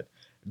this, but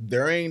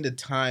during the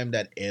time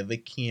that Eva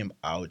came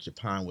out,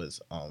 Japan was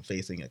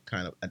facing a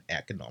kind of an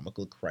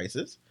economical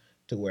crisis,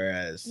 to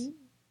whereas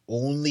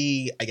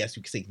only, I guess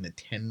you could say,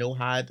 Nintendo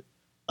had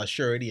a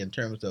surety in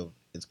terms of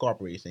its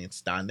corporation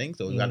standing.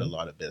 So we got a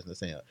lot of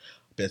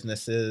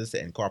businesses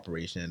and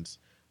corporations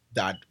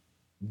that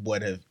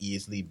would have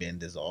easily been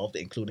dissolved,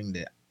 including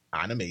the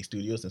anime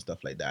studios and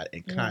stuff like that.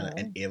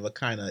 And Eva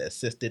kind of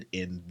assisted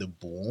in the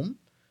boom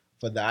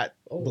for that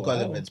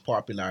because of its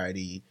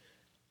popularity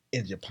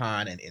in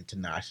Japan and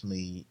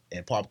internationally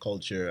and pop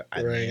culture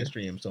and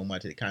mainstream so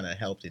much. It kind of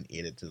helped and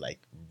aided to like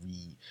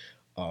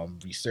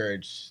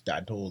research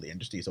that whole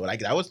industry. So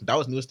like that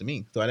was news to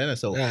me. So I didn't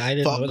know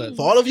that.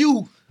 For all of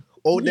you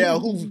there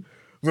who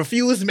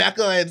refuse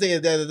mecha and say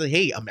that,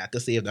 hey, a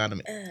mecha saved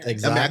anime.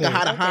 Exactly. A mecha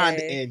had a hand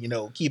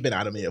in keeping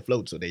anime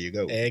afloat. So there you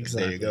go.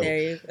 Exactly.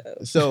 There you go.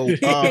 So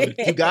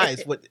you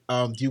guys, what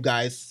do you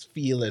guys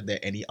feel? Are there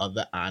any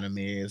other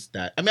animes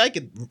that I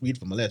could read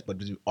from a list,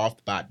 but off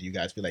the bat, do you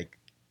guys feel like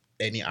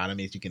any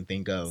animes you can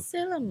think of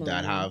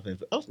that have?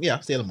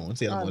 Sailor Moon.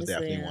 Sailor Moon is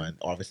definitely one.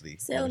 Obviously,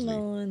 Sailor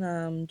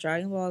Moon.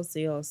 Dragon Ball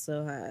Z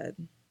also had.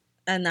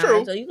 And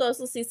Naruto. True. You can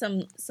also see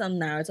some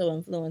Naruto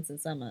influence in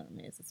some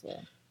animes as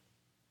well.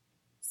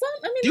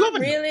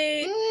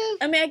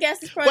 I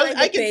guess it's probably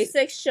like the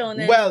basic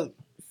shonen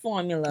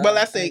formula. Well,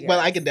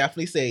 I can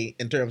definitely say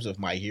in terms of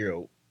My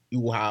Hero,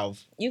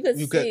 you could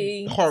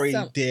see Hori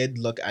did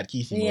look at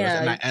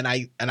Kishimoto's,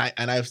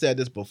 and I've said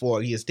this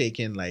before. He has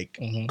taken like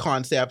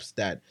concepts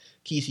that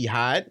Kishi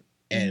had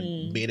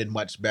and made it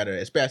much better,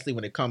 especially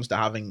when it comes to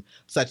having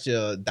such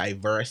a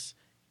diverse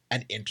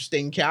and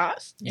interesting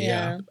cast.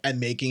 And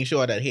making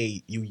sure that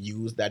hey, you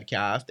use that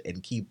cast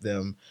and keep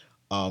them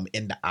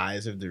in the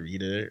eyes of the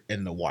reader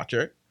and the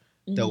watcher.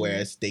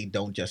 Whereas they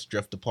don't just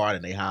drift apart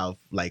and they have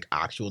like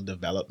actual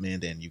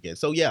development and you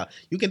get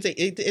you can say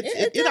it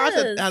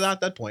has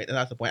that point. And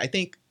that's the point. I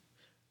think,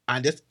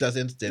 and this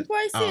doesn't. You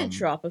probably see a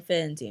drop of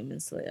it in Demon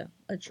Slayer.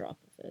 A drop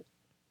of it.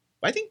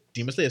 I think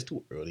Demon Slayer is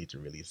too early to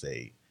really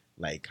say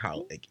like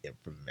how like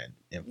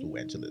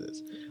influential it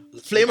is.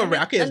 Flame of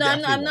Raka is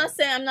definitely I'm not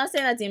saying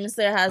that Demon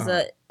Slayer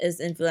is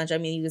influential. I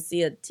mean, you can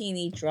see a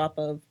teeny drop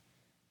of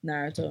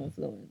Naruto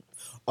influence.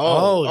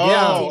 Of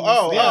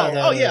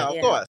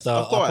course.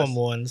 Upper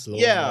ones,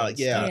 without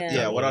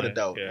a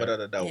doubt.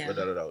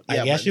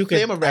 I guess you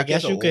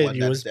could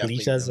use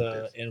Bleach as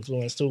an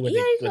influence too with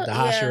the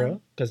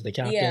Hashira because the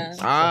captains.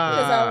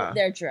 Because of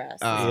their dress.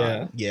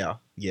 But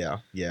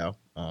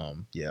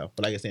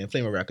like I said,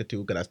 Flame of Raka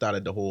too, because I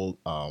started the whole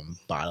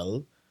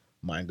battle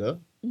manga,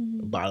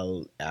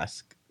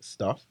 battle-esque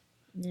stuff.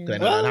 I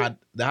know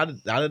that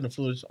had an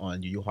influence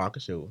on Yu Yu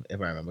Hakusho, if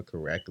I remember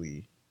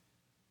correctly.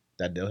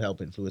 That they'll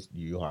help influence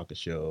Yu Yu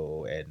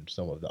Hakusho and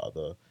some of the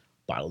other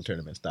battle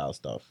tournament style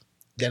stuff.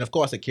 Then of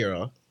course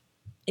Akira.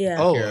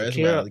 Akira is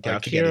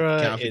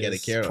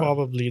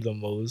probably the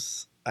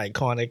most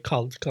iconic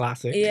cult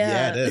classic.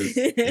 It is.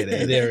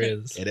 There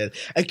is. It is.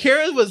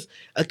 Akira was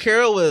I have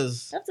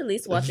to at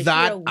least watch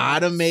that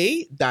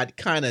anime that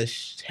kind of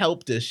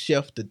helped to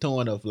shift the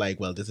tone of like,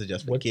 well, this is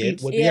just for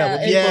kids. What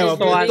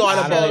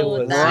thought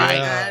about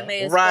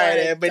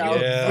right. But you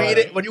read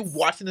it when you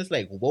watching this,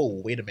 like, whoa,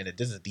 wait a minute,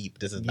 this is deep.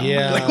 This is not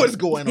like what's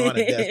going on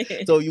in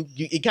this. So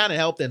it kind of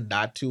helped in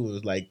that too. It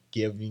was like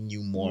giving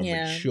you more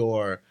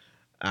mature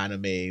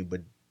anime,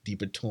 but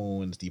deeper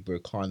tones, deeper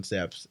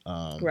concepts.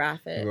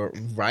 Graphic.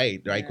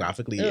 Right.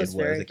 Graphically, it was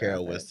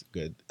Akira was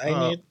good.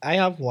 I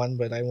have one,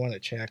 but I want to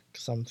check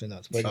something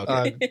else. But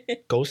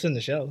Ghost in the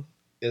Shell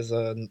is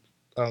that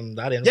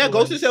influence. Yeah,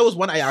 Ghost in the Shell was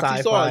one I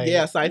actually saw.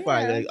 Yeah,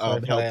 sci-fi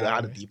helped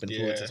had a deep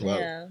influence as well.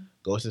 Yeah.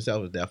 Ghost in the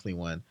Shell was definitely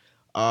one.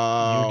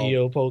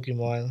 Yu-Gi-Oh,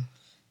 Pokemon.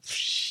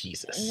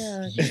 Jesus.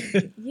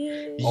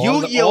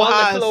 Yu-Gi-Oh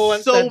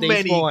has so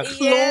many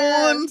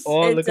clones.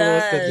 All the clones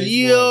that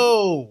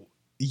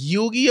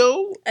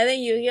Yu-Gi-Oh! I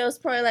think Yu-Gi-Oh! Is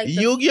probably like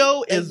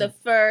Yu-Gi-Oh! is the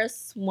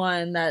first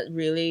one that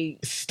really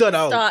stood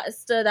out and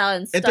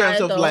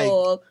started the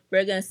whole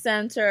we're gonna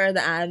center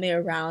the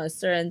anime around a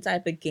certain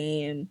type of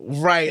game.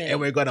 Right, and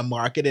we're gonna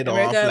market it off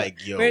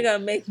we're gonna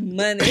make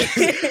money.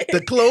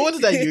 The clones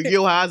that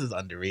Yu-Gi-Oh! Has is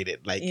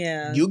underrated. Like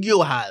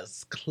Yu-Gi-Oh!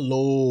 Has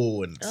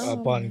clones.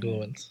 Upon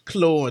clones.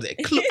 Clones. And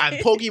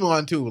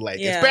Pokemon too. Like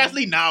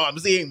especially now I'm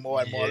seeing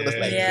more and more. It's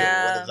like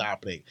what is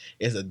happening?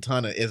 It's a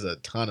ton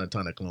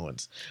of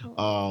clones.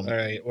 All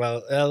right.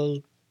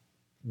 Well,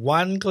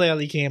 one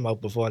clearly came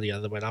out before the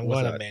other, but I'm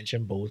going to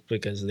mention both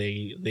because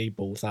they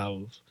both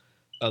have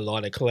a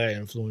lot of clear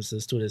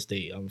influences to this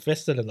day.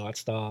 Fist of the North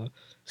Star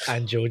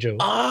and JoJo.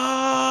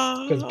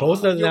 Because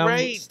both of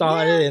them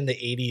started in the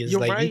 80s.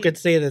 You could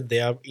say that they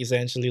are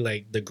essentially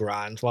like the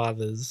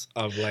grandfathers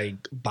of like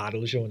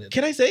battle shonen.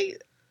 Can I say?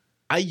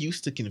 I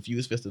used to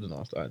confuse Fist of the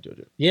North Star and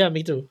JoJo. Yeah,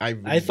 me too.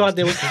 I thought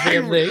they were the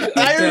same thing.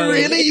 I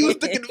really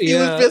used to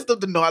confuse Fist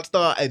of the North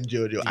Star and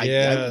JoJo.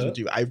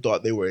 I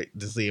thought they were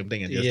the same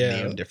thing and just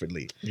named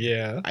differently.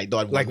 Yeah. I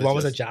thought one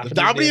was a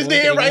Japanese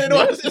name, right? It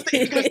was just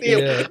English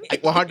name.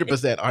 Like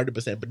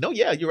 100%. But no,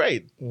 you're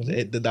right.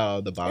 The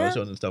battle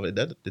show and stuff, it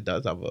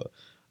does have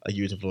a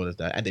huge influence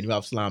that. And then you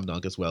have Slam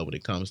Dunk as well when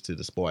it comes to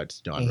the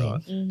sports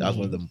genre. That was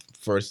one of the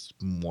first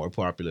more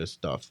popular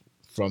stuff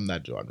from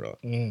that genre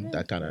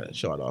that kind of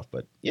shot off,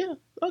 but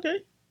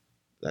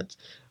that's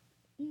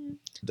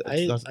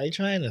I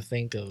trying to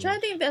think of.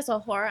 If there's a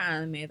horror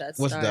anime that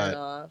started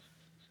off.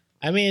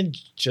 I mean,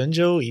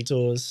 Junji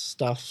Ito's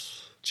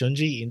stuff.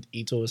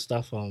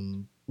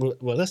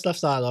 Well, that stuff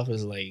started off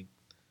as like,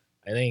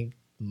 I think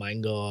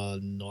manga or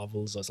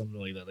novels or something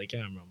like that. I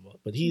can't remember,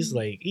 but he's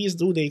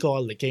who they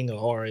call the king of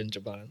horror in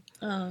Japan.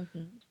 Oh,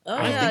 okay.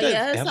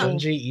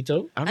 Junji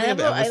Ito. I don't think I've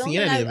ever seen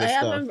any of his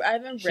stuff. I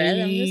haven't read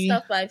any of his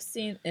stuff, but I've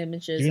seen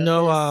images. You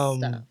know,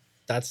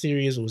 that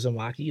series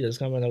Uzumaki that's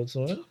coming out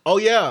soon. Oh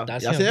yeah,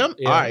 that's him.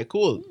 Yeah. All right,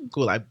 cool.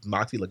 I'm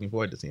actually looking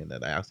forward to seeing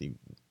that. I actually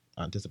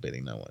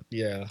anticipating that one.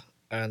 Yeah,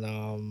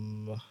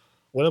 and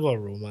what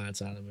about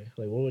romance anime?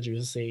 Like, what would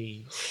you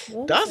say?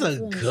 That's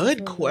a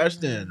good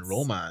question.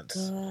 Romance.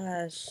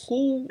 Gosh,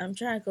 I'm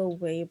trying to go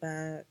way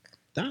back.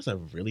 That's a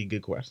really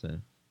good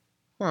question.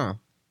 Huh.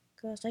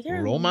 Gosh, I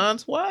can't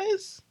romance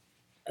wise?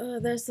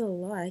 There's a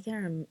lot. I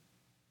can't remember.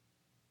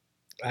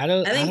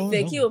 I think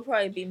Vicky will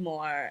probably be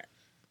more.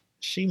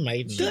 She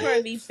might. She'll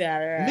probably be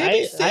better.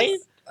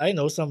 I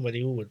know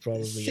somebody who would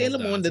probably. Sailor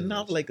Moon didn't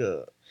have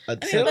Sailor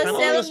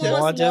Moon was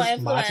more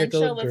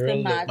influential with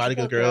the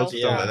magical girls.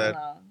 Stuff like that.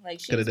 Like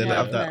she's more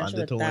influential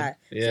with that.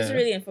 Yeah. She's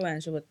really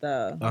influential with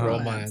the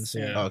romance.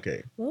 Yeah.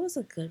 Okay. What was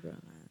a good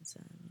romance?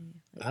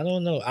 I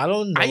don't know.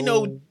 I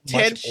know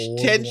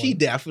Tenchi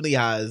definitely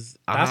has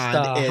a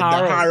hand in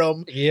the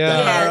harem. Yeah.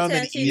 The harem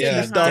and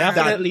eating stuff.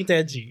 Definitely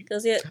Tenchi.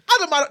 I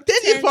don't know.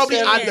 Tenchi is probably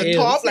at the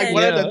top, like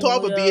one at the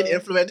top of being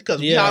influential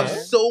because we have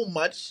so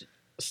much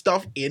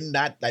stuff in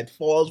that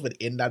falls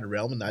within that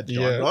realm and that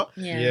genre.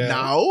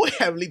 Now,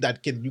 heavily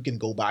you can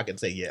go back and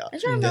say, I'm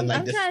trying to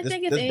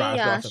think if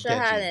Inuyasha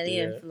had any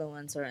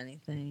influence or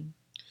anything.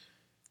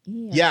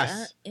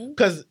 Yes,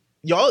 because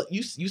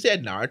you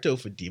said Naruto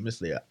for Demon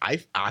Slayer. I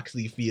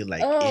actually feel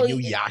like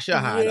Inuyasha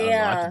had a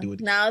lot to do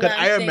with it. Because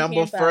I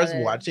remember first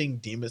watching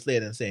Demon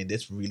Slayer and saying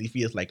this really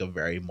feels like a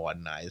very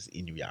modernized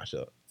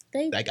Inuyasha.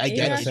 I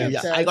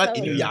got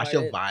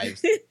Inuyasha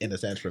vibes in a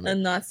sense from it. A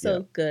not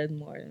so good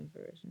modern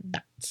version.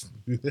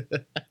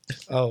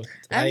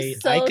 I'm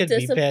so could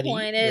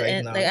disappointed,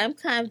 right now. Like I'm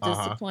kind of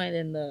disappointed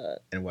in the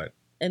what?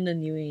 In the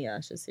new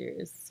Inuyasha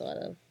series, sort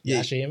of.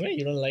 Yeah,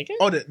 you don't like it?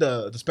 Oh,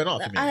 the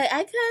spinoff.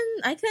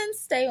 I couldn't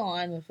stay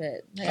on with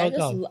it. Like,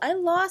 I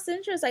lost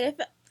interest. Like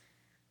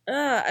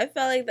I felt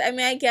like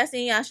I guess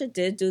Inuyasha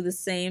did do the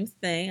same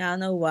thing. I don't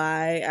know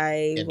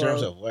why. In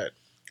terms of what?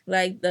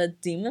 Like the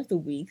Demon of the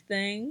Week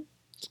thing.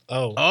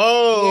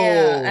 Oh.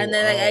 Yeah, and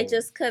then I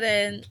just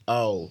couldn't.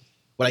 Oh,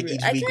 but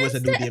each week was a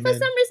new demon. For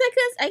some reason,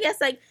 I guess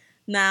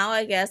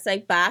now,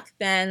 back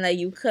then,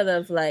 you could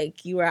have,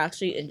 you were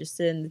actually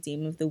interested in the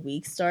Demon of the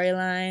Week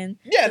storyline.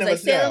 Yeah, no,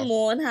 Sailor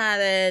Moon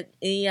had it,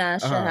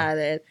 Inuyasha had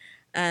it,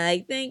 and I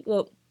think,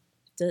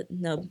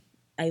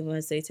 I want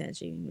to say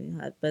Tenchi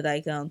had, but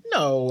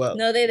no,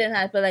 they didn't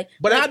have, but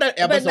but I had that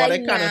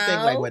episodic kind of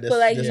thing, where this,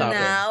 but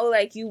now,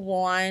 you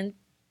want.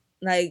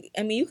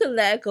 You could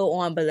let it go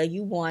on, but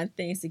you want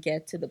things to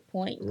get to the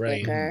point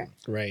quicker.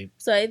 Right.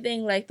 So I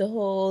think the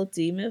whole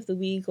Demon of the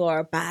Week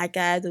or Bad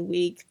Guy of the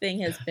Week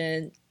thing has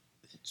been.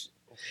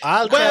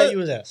 I'll tell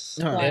you this: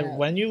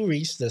 when you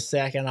reach the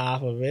second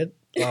half of it,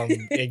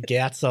 it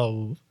gets a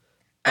lot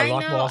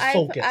more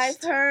focused.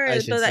 I've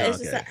heard, but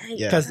it's just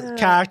because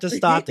characters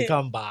start to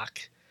come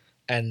back.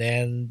 And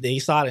then they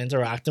start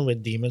interacting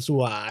with demons who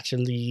are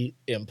actually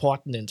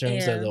important in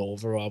terms of the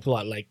overall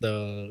plot, like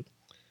the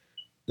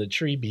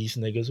tree beast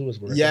niggas who was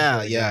working.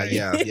 Yeah.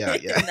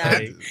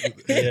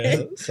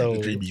 So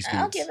the tree beast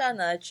I'll give that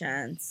another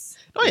chance.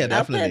 Oh yeah,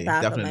 definitely.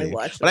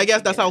 But I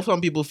guess that's how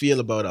some people feel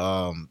about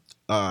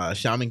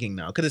Shaman King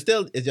now, because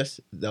it's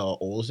just the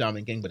old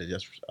Shaman King, but it's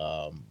just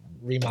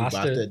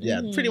remastered.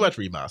 Yeah, pretty much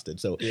remastered.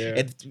 So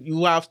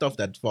you have stuff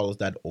that follows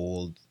that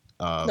old.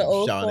 The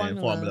old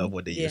formula of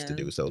what they used to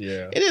do. So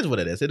it is what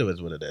it is. It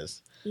is what it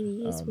is.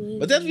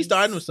 But then we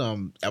started with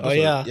some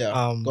episodes.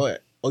 Go ahead.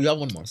 Oh, you have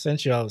one more.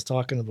 Since I was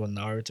talking about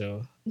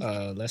Naruto,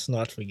 let's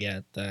not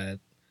forget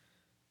that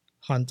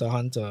Hunter x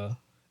Hunter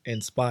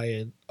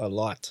inspired a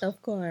lot.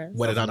 Of course.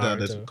 What did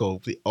Hunter go?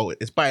 Oh, it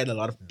inspired a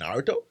lot of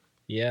Naruto?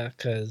 Yeah,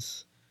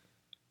 because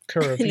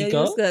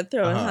Kurapika,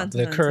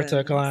 the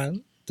Kurta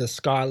clan, the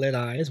Scarlet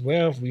Eyes.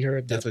 Where have we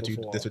heard that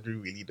before? That's what we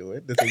really do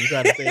it. That's what you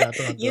trying to say. We have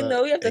to.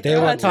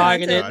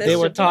 They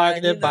were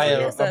targeted by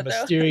a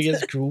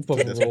mysterious group of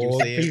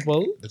old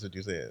people. That's what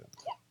you said.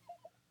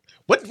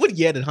 What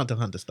year did Hunter x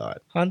Hunter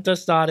start? Hunter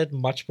started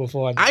much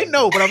before. I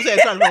know, but I'm saying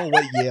trying to remember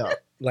what year.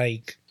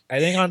 I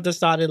think Hunter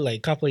started a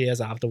couple of years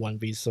after One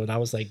Piece, so that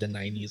was the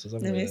 90s or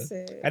something. Let me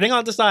see. I think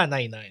Hunter started in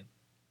 99.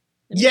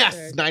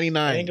 Yes,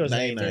 99. I think it was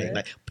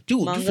 99.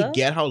 Dude, Manga? you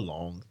forget how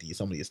long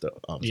some of these stuff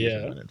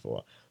seasons running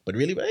for. But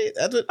really,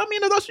 that's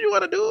what you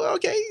want to do.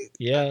 Okay.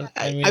 Yeah.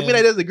 I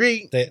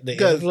disagree.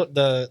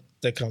 The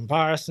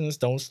comparisons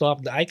don't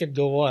stop. I could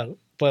go on.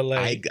 But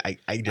I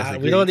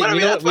disagree. We don't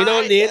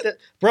need it.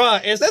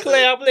 Bruh, it's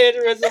clear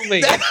plagiarism.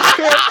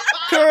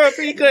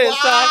 Kurapika is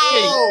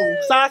Sasuke.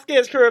 Sasuke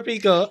is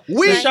Kurapika.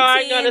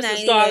 Sharingan is the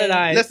Scarlet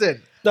Eyes.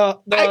 Listen,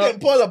 I can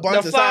pull a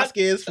bunch of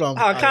Sasuke's from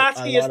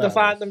Akatsuki is the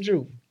Phantom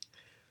Troop.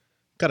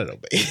 Cut it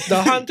up, baby.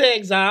 The Hunter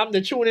exam,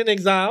 the Chunin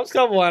exams.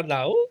 Come on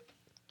now.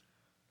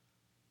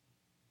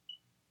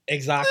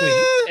 Exactly.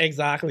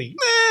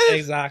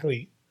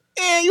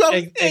 And you have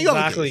a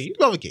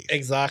case.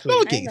 Exactly.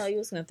 I know you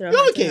was going to throw You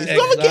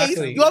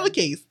have a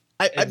case.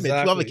 I admit,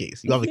 you have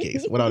a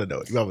case. Without a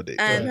doubt. You have a date.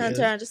 And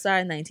Hunter x Hunter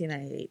started in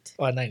 1998.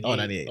 Oh, 98.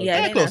 98.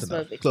 Yeah,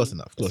 Close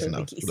enough.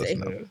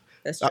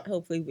 That's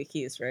hopefully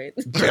Wiki is right.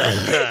 We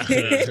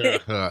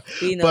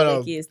know But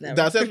Wiki is never.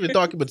 now, since we're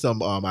talking about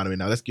some anime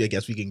now, I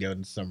guess we can get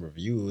into some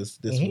reviews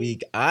this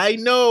week. I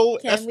know.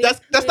 Let's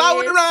start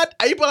with the rant.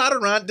 I put out a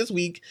rant this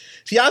week.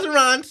 She has a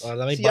rant.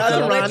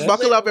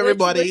 Buckle up,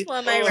 everybody. Which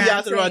one am I she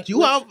has a rant.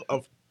 You have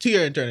To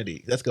Your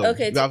Eternity. Let's go.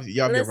 Okay, you have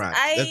your rant.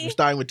 We're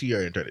starting with To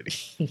Your Eternity.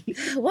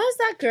 What's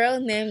that girl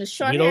named?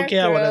 We don't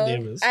care what her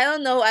name is. I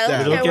don't know. I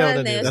don't care what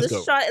her name is.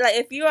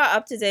 If you are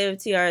up to date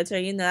with To Your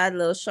Eternity, you know that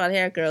little short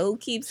hair girl who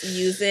keeps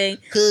using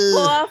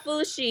poor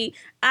Fushi.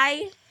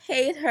 I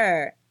hate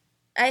her.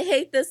 I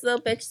hate this little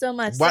bitch so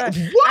much. What?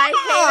 So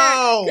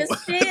Wow! I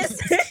hate her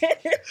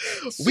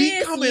because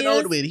we coming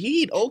out with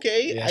heat,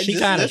 okay? Yeah, she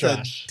kind of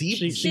trash.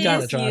 She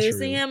kind of trash.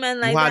 Using him,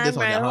 and like my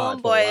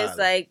homeboy is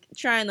like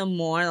trying to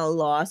mourn a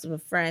loss of a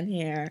friend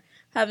here,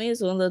 having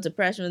his own little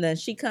depression. And then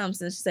she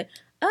comes and she's like,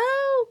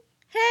 "Oh,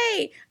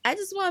 hey, I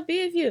just want to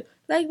be with you.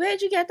 Like,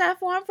 where'd you get that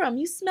form from?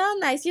 You smell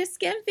nice. Your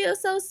skin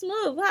feels so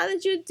smooth. How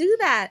did you do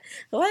that?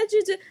 What did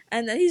you do?"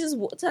 And then he's just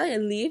telling her,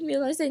 "Leave me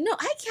alone." I say, "No,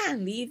 I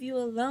can't leave you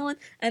alone."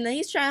 And then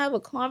he's trying to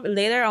have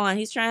later on,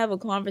 he's trying to have a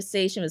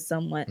conversation with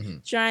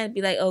someone, trying to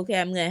be like, "Okay,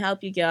 I'm going to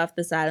help you get off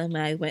this island."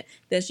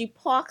 Then she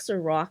parks a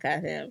rock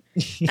at him.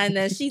 And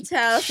then she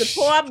tells the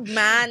poor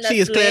man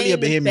that's laying in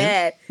the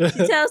bed,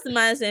 she tells the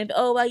man, saying,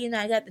 "Oh, well,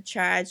 I got to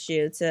charge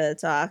you to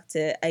talk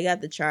to,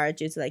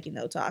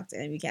 talk to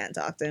him. You can't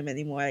talk to him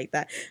anymore like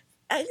that."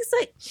 And it's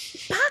like,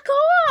 back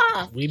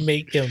off. We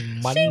make him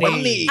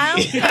money. I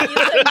don't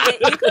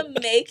care. You can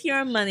make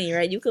your money,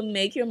 right? You can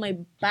make your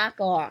money. Back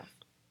off.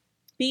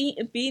 Be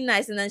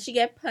nice. And then she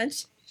got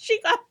punched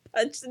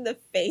in the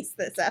face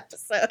this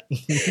episode.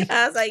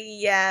 I was like,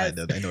 yes.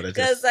 I know that.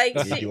 Because I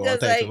think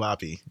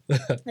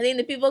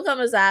the people come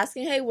was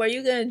asking, "Hey, what are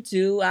you gonna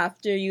do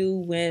after you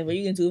win? What are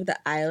you gonna do with the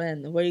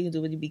island? What are you gonna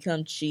do when you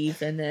become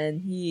chief?" And then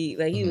he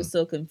was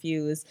so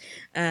confused.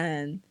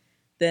 And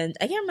then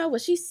I can't remember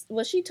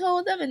what she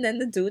told them, and then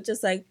the dude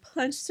just like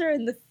punched her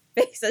in the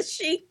face, and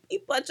he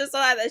punched her so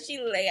hard that she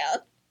lay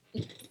out.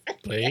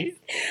 Wait.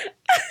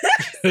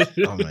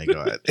 Oh my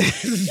god. She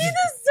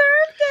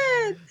deserved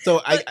it.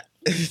 So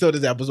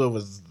this episode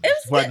was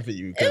fun for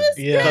you. It was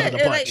good.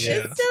 It's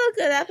still a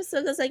good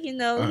episode because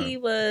he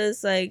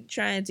was like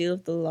trying to deal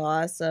with the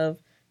loss of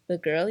the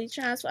girl he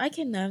transferred. I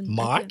can never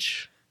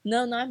March.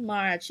 No, not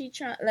March.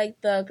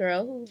 The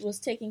girl who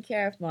was taking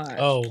care of March.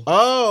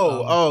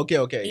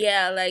 Okay.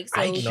 Yeah,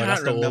 so I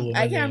can't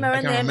remember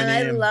her name, and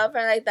I love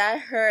her. Like that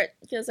hurt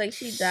because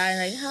she died.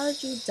 Like, how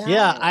did you die?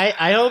 Yeah,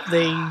 I hope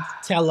they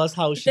tell us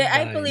how she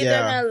died. I believe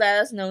they're gonna let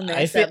us know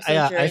next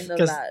episode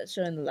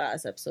during the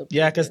last episode.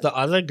 Yeah, because the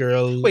other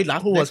girl who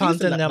was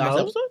hunting them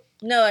out.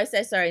 No, I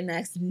said sorry.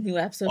 Next new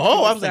episode.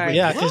 Oh, I was like,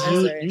 yeah, because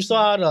you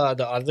saw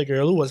the other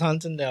girl who was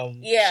hunting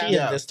them. Yeah, she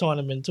in this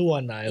tournament too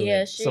on the island.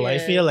 Yeah, I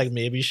feel like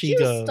maybe she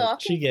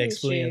get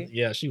explained.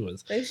 Yeah, she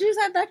was. Like she was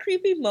at that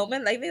creepy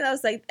moment. Like I think that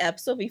was like the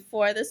episode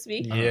before this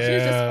week. Yeah, she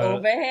was just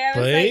over here.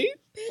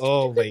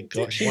 Oh my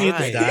god, she needs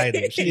to die.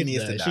 Though. She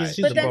needs to die.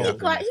 But then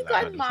he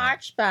got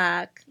March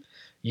back.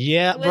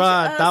 Yeah, bro,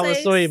 that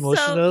was so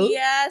emotional.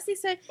 Yes, he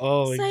said,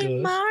 "Oh my god,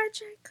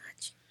 March, I got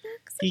you."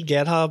 He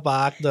get her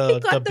back the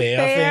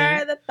bear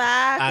thing. The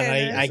back,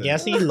 and I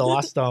guess he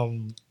lost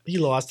him too. He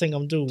lost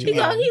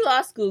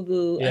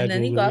Gugu, and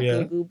then he got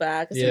Gugu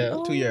back. Yeah,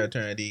 2-year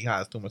eternity. He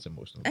has too much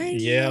emotion.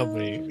 Yeah,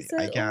 baby.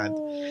 I can't.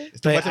 It's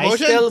too much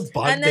emotion.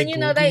 And then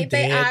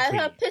they add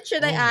her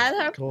picture. They add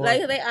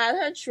her they add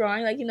her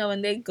drawing.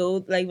 When they go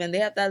when they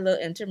have that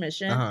little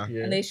intermission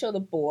and they show the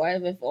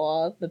board with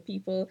all the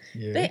people.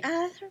 Yeah. They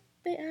add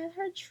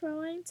her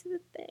drawing to the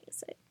thing.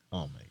 It's like,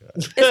 oh my god!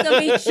 It's gonna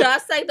be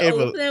just like the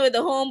opening with the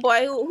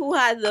homeboy who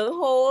had the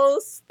whole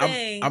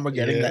thing. I'm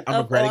regretting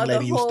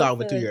letting you start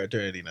with 2-year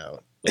eternity now.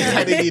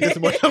 I didn't need this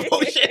much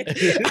emotion.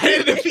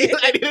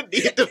 I didn't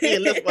need to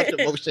feel this much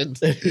emotion.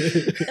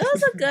 It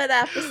was a good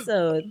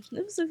episode.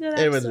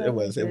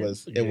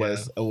 It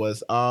was.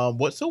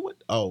 What?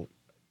 Oh,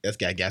 let's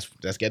get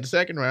the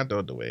second round out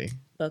of the way.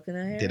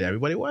 Did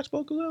everybody watch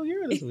Boku no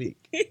Hero this week?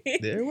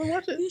 Did everyone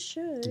watch it? You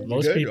should.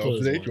 Most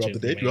people drop the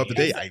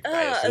date. I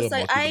assume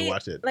most people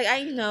watch it. Like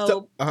I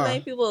know many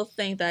people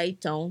think that I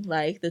don't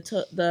like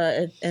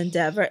the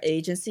Endeavor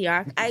Agency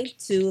arc. I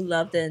do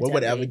love the Endeavor. What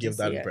would ever give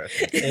that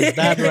impression? Is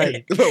that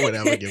right? What would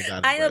ever give that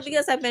impression? I know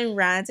because I've been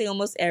ranting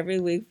almost every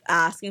week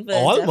asking for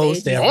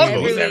almost every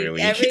week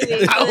for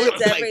the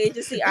Endeavor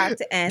Agency arc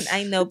to end.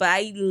 I know, but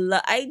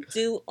I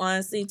do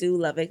honestly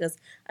love it because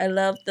I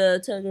love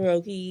the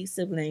Todoroki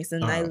siblings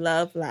and I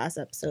love last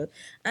episode.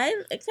 I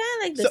kind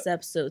of like this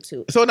episode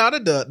too. So now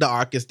that the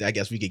arc is, I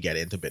guess we could get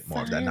into a bit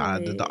more of that. Now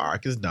that the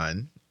arc is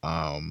done,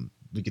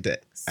 we get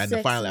that and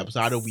the final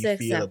episode. How do we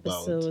feel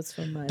about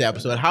the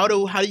episode? How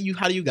do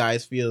you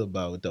guys feel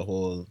about the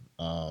whole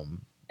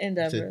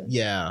Endeavor?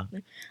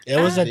 It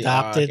was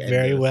adapted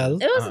very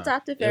well. It was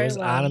adapted very well. It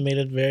was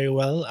animated very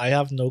well. I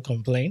have no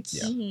complaints.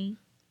 Yeah.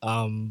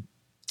 Mm-hmm.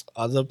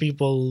 Other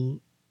people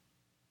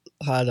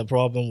had a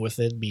problem with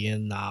it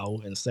being now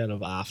instead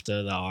of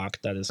after the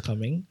arc that is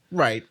coming.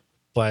 Right.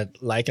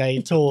 But like I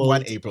told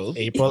April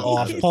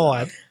off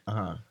pod,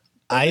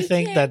 I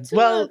think that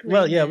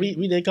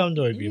we did come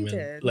to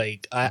agreement.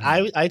 Like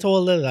I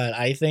told her that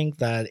I think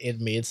that it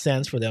made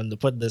sense for them to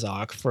put this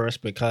arc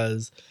first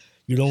because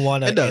you don't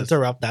want to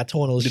interrupt that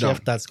tonal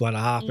shift that's going to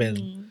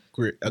happen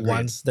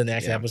once the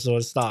next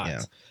episode starts.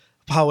 Yeah.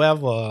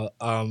 However,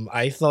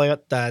 I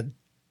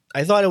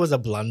thought it was a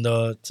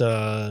blunder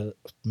to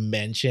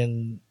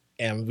mention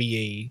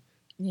MVA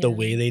the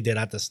way they did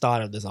at the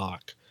start of this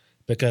arc.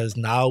 Because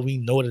now we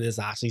know that it's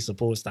actually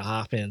supposed to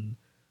happen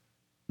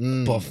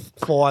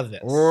before this.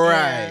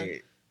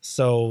 Right.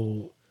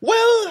 So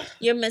Well,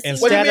 you're missing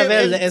instead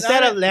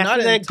of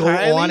letting it go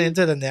on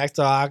into the next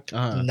arc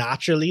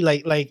naturally.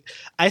 Like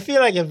I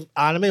feel like if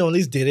anime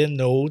only didn't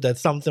know that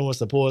something was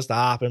supposed to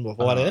happen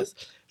before this,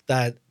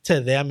 that to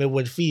them it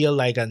would feel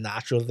like a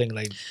natural thing.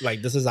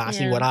 Like this is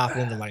actually what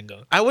happened in the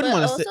manga. I wouldn't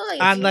want to say,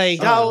 like, and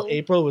like how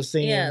April was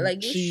saying,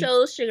 like you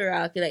show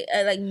Shigaraki,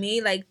 like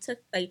me, like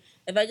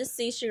if I just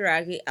see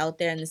Shigaraki out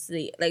there in the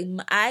city, like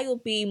I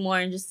would be more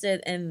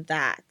interested in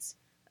that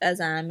as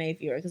an anime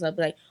viewer, because I'll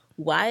be like,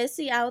 why is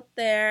he out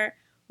there?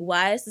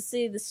 Why is the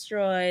city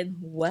destroyed?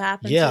 What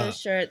happened to his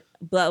shirt?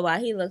 But why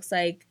he looks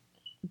like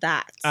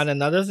that? And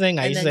another thing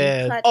I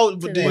said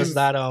was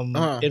that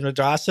in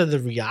regards to the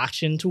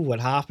reaction to what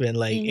happened,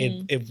 like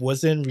it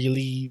wasn't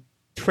really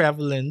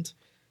prevalent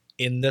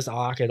in this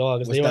arc at all.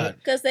 Because you know,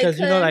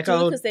 like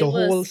how the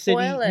whole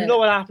city, you know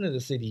what happened to the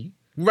city.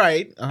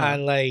 Right.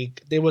 And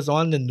like they was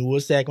on the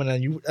news segment,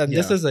 and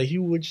this is a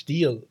huge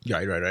deal.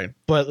 Right.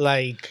 But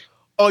like,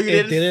 you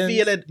didn't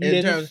feel it. You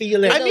didn't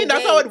feel it. I mean,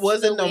 that's how it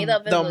was in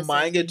the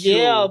manga too.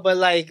 Yeah, but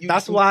like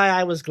that's why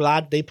I was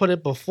glad they put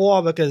it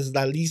before, because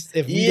at least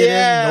if we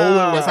didn't know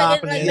what was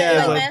happening,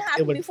 when it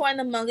happened before in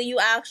the manga, you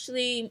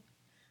actually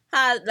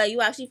had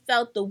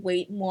felt the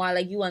weight more.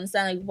 Like you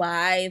understand like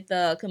why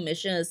the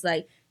commission is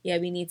like, yeah,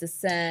 we need to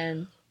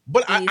send.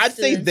 But I'd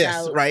say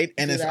this, right?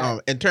 And it's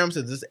in terms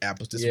of this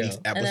week's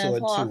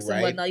episode 2,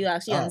 right? Now you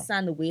actually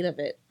understand the weight of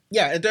it.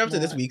 Yeah, in terms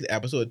of this week's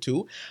episode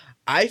 2,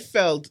 I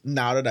felt,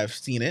 now that I've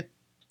seen it,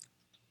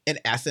 in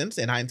essence,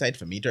 in hindsight,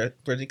 for me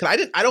personally,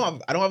 because I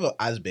don't have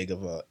as big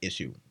of a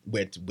issue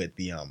with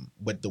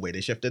the way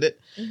they shifted it.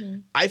 Mm-hmm.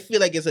 I feel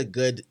like it's a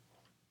good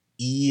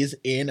ease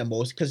in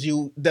emotion, because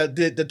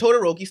the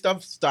Todoroki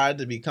stuff started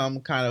to become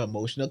kind of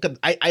emotional, because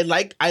I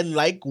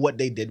like what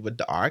they did with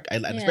the arc,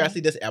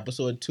 especially this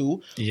episode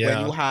 2, where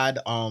you had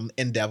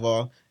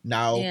Endeavor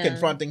now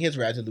confronting his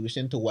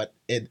resolution to what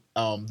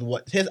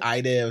his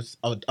ideas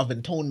of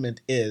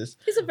atonement is.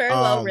 He's a very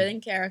well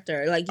written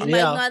character. Like you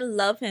might not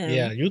love him.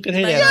 Yeah, you can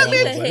hate him.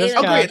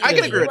 I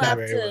can agree with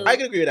that. I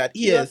can agree with that.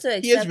 He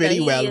is really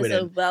well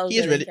written.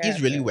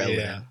 He's really well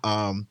written.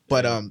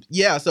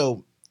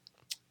 So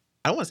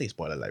I don't want to say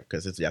spoiler alert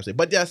because it's absolutely,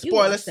 but yeah,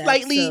 spoiler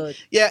slightly.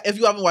 Yeah, if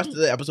you haven't watched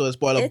the episode,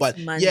 spoiler. But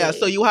Monday. Yeah,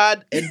 so you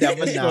had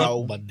Endeavor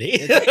now.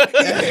 Monday.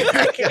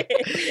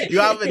 You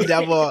have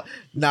Endeavor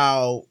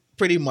now,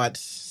 pretty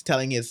much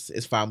telling his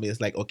family,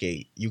 it's like,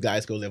 okay, you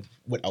guys go live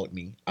without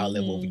me. I'll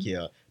live over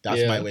here.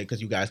 That's my way,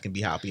 because you guys can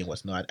be happy and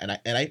what's not. And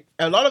I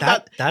a lot of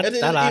that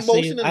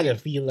emotionally, I can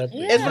feel that.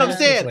 It's what I'm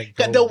saying. Like,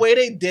 the way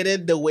they did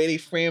it, the way they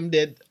framed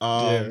it,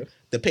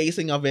 the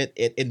pacing of it,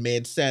 it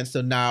made sense.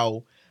 So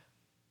now,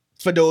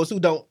 for those who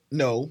don't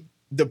know,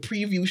 the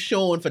preview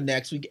shown for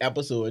next week's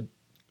episode,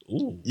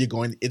 it's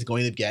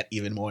going to get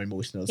even more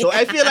emotional. So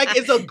I feel like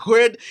it's a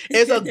good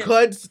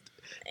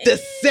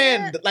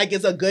descend. Like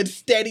it's a good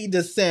steady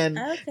descend.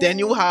 Okay. Then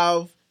you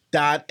have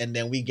that, and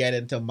then we get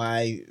into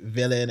my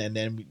villain, and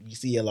then we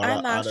see a lot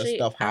of other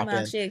stuff happen.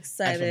 I'm actually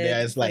excited. And from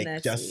there, it's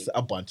like just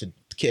a bunch of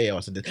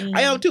chaos and this.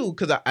 I am too,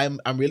 because I'm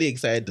really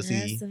excited to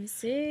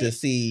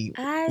see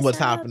what's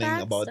happening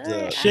about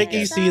the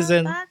Shiki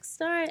season.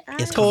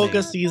 It's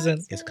Koga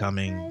season. It's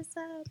coming.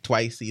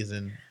 Twice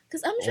season.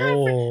 Because I'm trying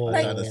for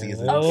another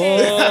season.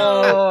 Okay.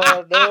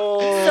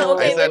 So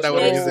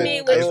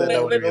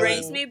which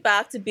brings me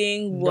back to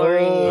being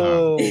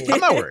worried. I'm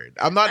not worried.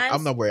 I'm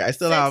not worried. I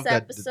still have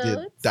that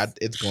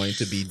it's going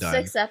to be done.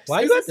 6 episodes.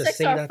 Why you have to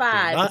say that?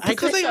 5?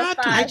 Because they had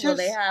to.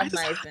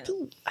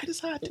 I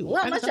just had to.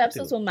 How much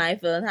episodes will my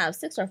villain have?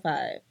 6 or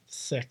 5?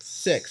 6.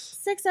 6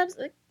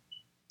 episodes.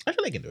 I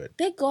feel like I can do it.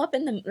 They go up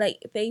in the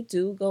they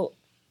do go.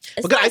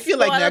 Because I feel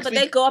like next week,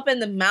 they go up in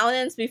the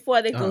mountains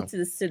before they go to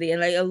the city, and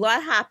like a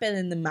lot happened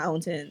in the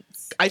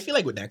mountains. I feel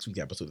like with next week's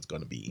episode, it's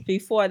going to be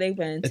before they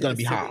went. It's going to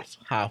be half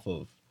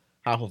of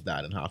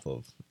that and half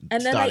of.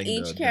 And then like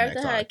each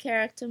character had a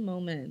character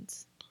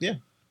moment. Yeah.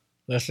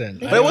 Listen,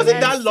 but it wasn't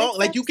that long.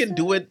 Like you can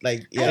do it.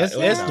 Like it's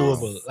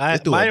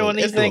doable. My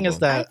only thing is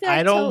that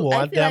I don't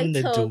want them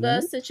to do.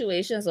 Toga's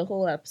situation as a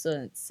whole episode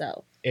in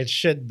itself. It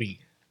should be.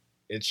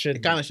 It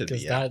kind of should be.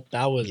 Yeah.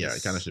 That was. Yeah,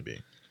 it kind of should be.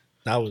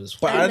 That was.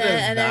 But and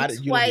then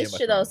Twice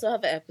should also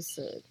have an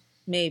episode,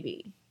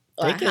 maybe.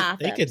 Or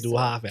they could do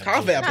half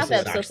episode. Half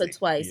episode for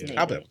Twice, maybe.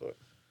 Half episode.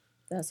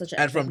 That's such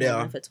an from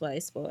there for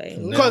Twice, boy.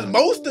 Because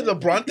most of the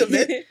brunt of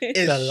it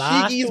is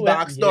Shigi's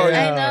backstory,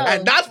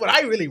 and that's what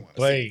I really want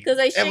to see. Because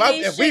like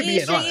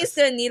Shigi's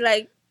gonna need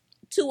like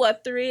 2 or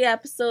 3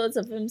 episodes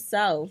of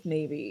himself,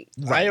 maybe.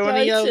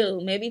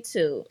 Maybe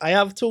 2. I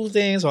have 2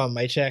 things on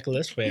my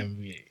checklist for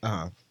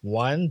MVA.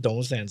 1,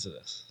 don't censor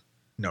this.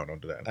 No,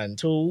 don't do that. And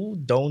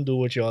 2, don't do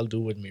what y'all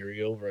do with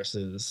Mirio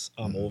versus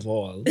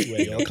Overall,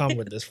 where y'all come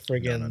with this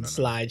friggin'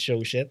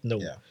 slideshow shit. No.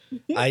 Yeah.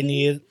 I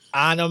need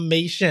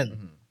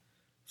animation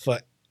for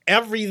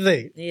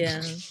everything.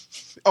 Yeah.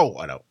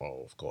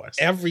 Of course.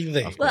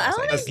 Everything. Of course.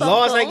 Well, as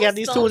long as I get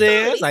these 2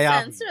 days, I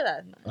have censor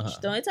that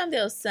much. The only time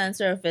they'll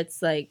censor if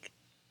it's like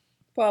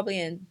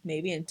probably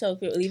maybe in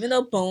Tokyo, even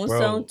though Bones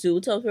don't do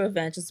Tokyo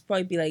Revenge, it's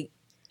probably be like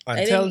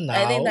Until now,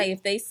 I think that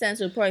if they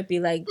censor, it would probably be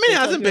like. I mean, it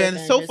hasn't been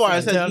so far.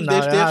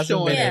 They've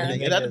shown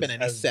anything. It hasn't been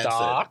any censored.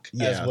 Dark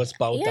as what's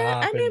about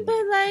dark. I mean,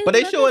 but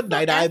they showed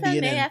Night Eye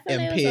being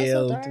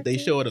impaled. They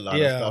showed a lot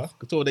of stuff.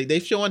 So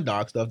they've shown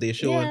dark stuff. They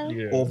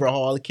showed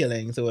overhaul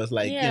killing. So it's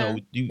like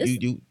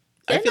you.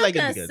 I feel like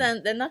it's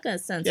good. They're not going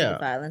to censor the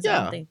violence.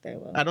 I don't think they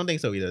will. I don't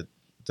think so either.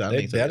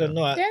 They better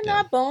not. They're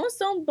not. Bones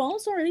don't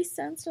really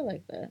censor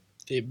like that.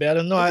 They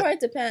better not. It probably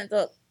depends.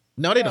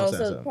 No, they don't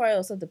censor. It probably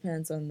also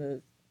depends on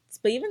the.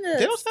 But even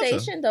the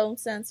station don't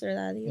censor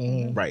that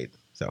either. Right.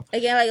 So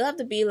again, like, it'll have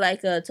to be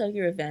like a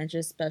Tokyo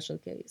Revengers special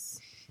case.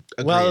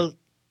 Agreed. Well,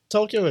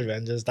 Tokyo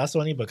Revengers, that's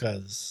only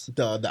because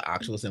the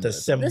actual symbol. The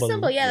symbol.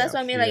 That's what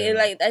I mean.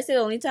 Like I say,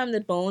 the only time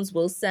the Bones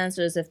will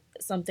censor is if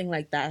something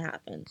like that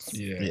happens.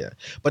 Yeah.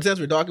 But since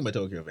we're talking about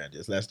Tokyo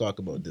Revengers, let's talk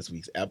about this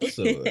week's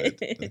episode.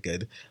 a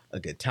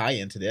good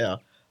tie-in to there.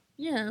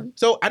 Yeah.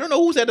 So I don't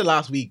know who said it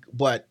last week,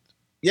 but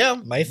yeah,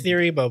 my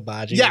theory about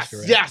Baji.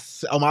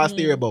 Yes. My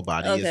theory about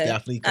Baji is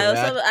definitely correct.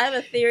 I have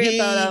a theory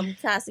about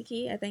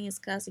Kaseki. I think it's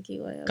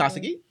Kaseki.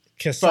 Kaseki.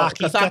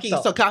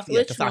 Kisaki. So Kaseki.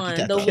 Which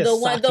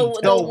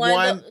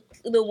one?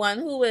 The one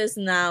who is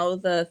now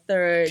the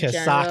third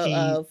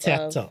general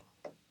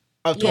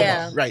of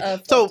Toma,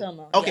 right?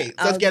 So okay,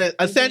 let's get it.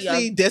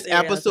 Essentially, this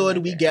episode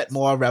we get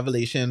more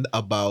revelation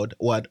about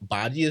what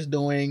Baji is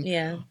doing.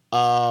 Yeah.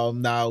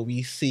 Now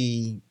we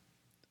see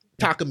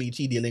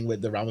Takamichi dealing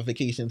with the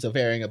ramifications of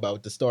hearing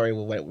about the story of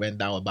what went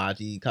down with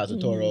Baji,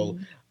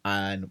 Kazutoro,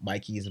 and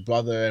Mikey's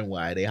brother, and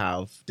why they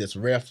have this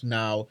rift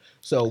now.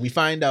 So we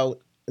find out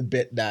a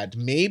bit that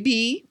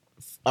maybe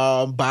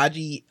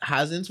Baji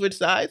hasn't switched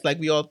sides like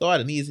we all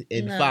thought, and he's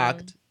in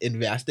fact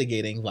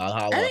investigating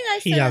Valhalla. I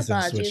think I said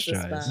Baji was a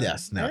spy.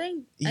 Yes, no.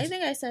 I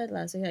think I said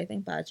last week. I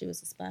think Baji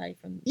was a spy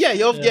from. Had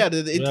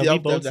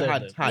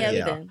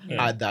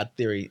that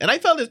theory, and I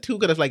felt it too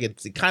because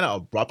it's kind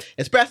of abrupt,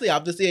 especially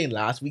after seeing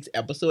last week's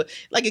episode.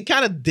 Like it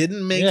kind of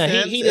didn't make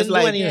sense. He didn't do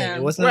anything.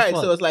 It wasn't right.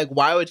 fun. So it's like,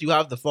 why would you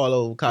have to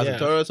follow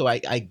Kazutoro? So I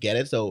get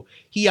it. So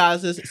he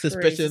has his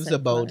suspicions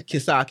about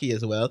Kisaki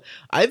as well.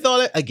 I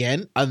thought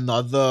again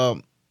another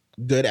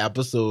good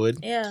episode.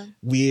 Yeah,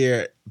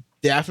 we're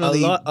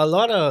definitely a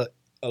lot of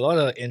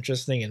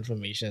interesting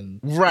information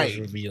was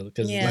revealed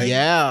because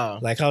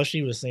like how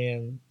she was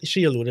saying,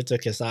 she alluded to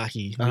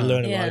Kisaki. We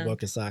learned a lot about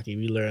Kisaki.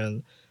 We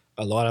learned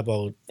a lot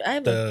about I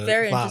have a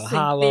very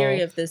Valhalla, interesting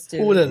theory of this too.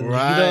 Who the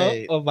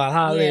leader of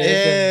Valhalla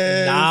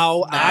is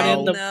now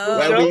adding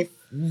the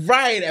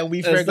and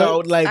we figure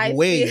out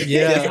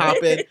this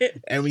happened,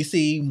 and we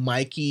see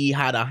Mikey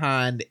had a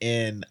hand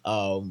in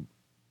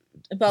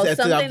about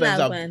something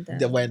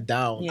that went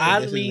down. Yeah.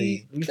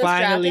 We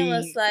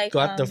finally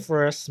got the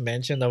first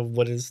mention of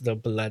what is the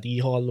bloody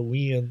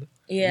Halloween.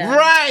 Yeah.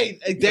 Right.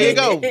 There you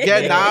go.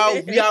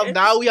 Yeah,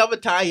 now we have a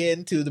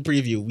tie-in to the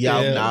preview. We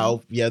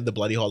have the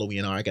bloody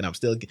Halloween arc, and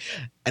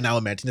I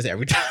will mention this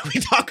every time we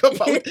talk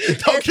about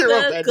Tokyo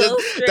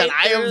Revengers, that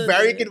I am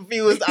very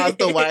confused as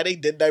to why they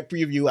did that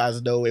preview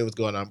as though it was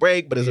going on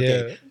break, but it's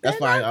okay. That's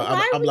fine.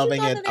 I'm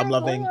loving it. I'm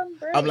loving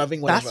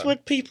whatever. That's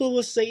what people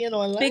were saying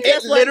online.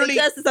 Because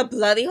it's a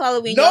bloody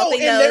Halloween. No, it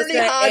literally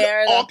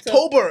had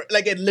October.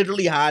 Like it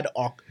literally had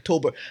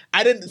October.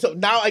 I didn't. So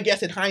now I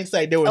guess in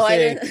hindsight they were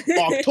saying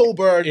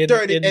October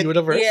 30th in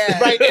universe. Yeah.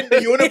 Right in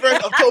the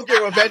universe of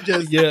Tokyo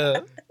Revengers.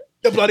 Yeah.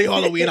 The bloody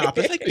Halloween op.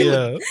 It's like,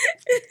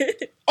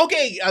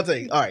 okay, I'll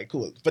say, all right,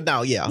 cool. But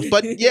now,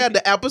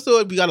 the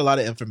episode, we got a lot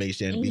of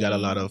information. We got a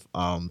lot of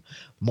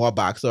more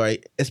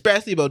backstory,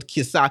 especially about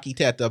Kisaki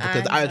Teta,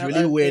 because I was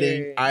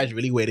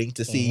really waiting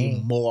to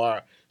see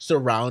more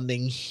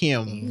surrounding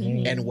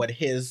him and what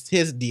his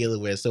deal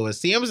was. So it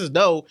seems as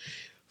though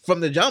from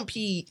the jump,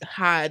 he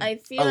had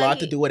a lot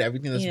to do with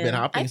everything that's been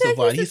happening so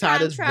far. He's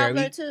had his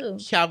very. Too.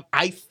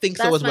 I think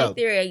so as well. That's my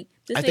theory.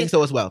 I think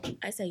so as well.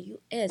 I say you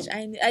itch.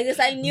 I guess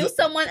I knew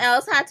someone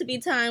else had to be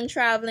time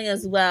traveling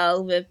as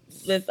well with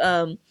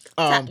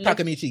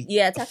Takamichi.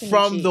 Yeah, Takamichi.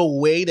 From the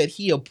way that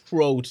he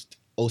approached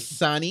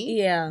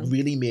Osani,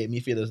 really made me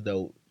feel as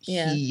though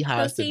he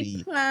has to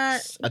be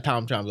a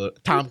time traveler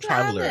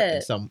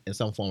in some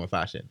form or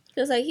fashion.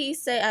 Because he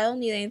said, "I don't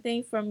need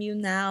anything from you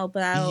now,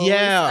 but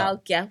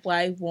I'll get what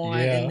I want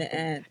in the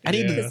end." And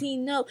because he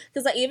knows.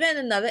 Because even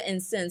in another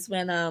instance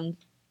when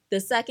the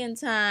second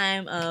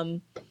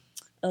time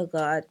oh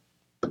God,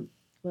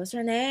 what's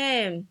her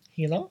name?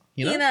 Hina.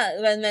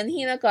 When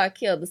Hina got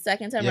killed the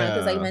second time around,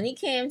 because when he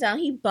came down,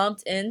 he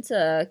bumped into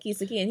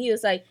Kisaki, and he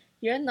was like,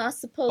 "You're not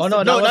supposed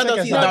to." No, that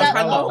was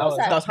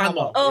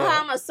Hanma. Oh,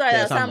 Hanma. Sorry,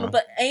 that was Hanma.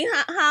 But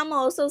Hanma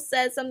also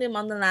said something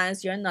along the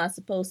lines, "You're not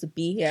supposed to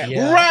be here."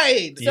 Yeah.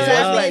 Right. So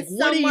that's like,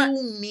 what do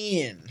you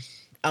mean?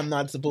 I'm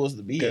not supposed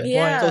to be here.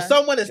 Yeah. So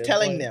someone is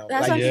telling them,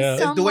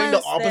 it's doing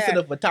the opposite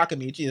of what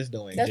Takamichi is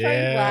doing.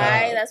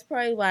 That's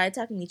probably why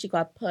Takamichi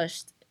got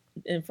pushed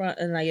in front.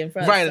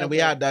 Right, and we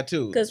had that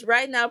too. Because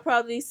right now,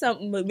 we're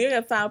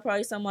gonna find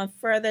probably someone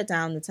further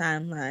down the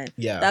timeline.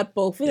 Yeah. That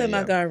both of them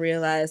are gonna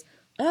realize,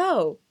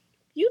 oh,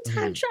 You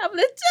time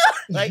traveling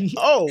too. Like,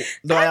 oh,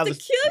 no, I have to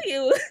kill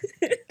you.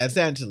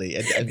 Essentially,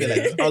 I feel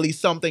like at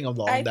least something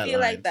along that line. I feel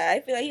like that. I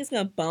feel like he's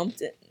gonna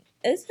bump it.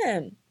 It's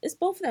him. It's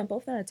both of them.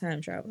 Both of them are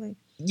time traveling.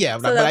 Yeah,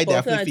 so but I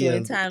definitely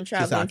feel time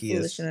traveling Kisaki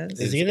foolishness.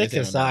 Is either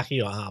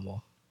Kisaki or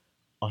Hamo.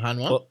 Or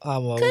Hanma?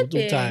 Hamo will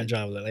do time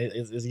traveling.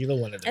 It's either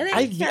one of them.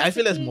 I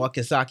feel it's more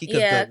Kisaki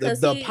because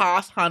the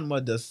past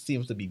Hanma just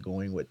seems to be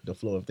going with the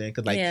flow of things.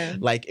 Because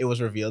like it was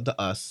revealed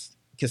to us,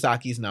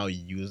 Kisaki's now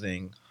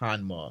using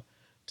Hanma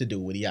to do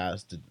what he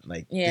has to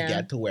to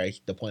get to where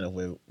the point of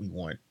where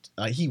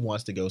he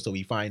wants to go. So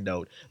we find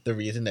out the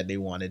reason that they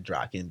wanted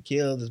Draken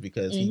killed is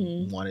because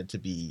he wanted to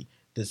be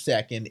the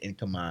second in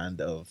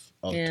command of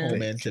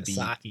Toman to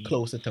be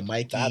closer to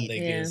Mikey.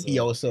 He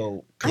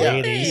also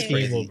he's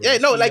crazy.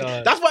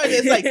 That's why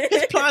it's like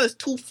his plan is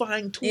too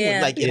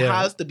fine-tuned. Like it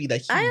has to be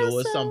that he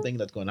knows something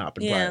that's going to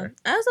happen prior.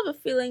 I also have a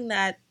feeling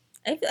that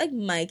I feel like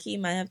Mikey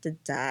might have to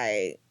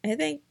die.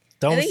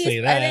 Don't say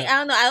that. I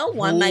don't know. I don't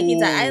want Mikey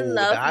to die. I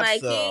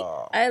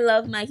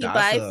love Mikey. But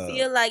I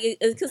feel like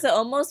because it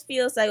almost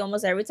feels like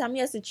almost every time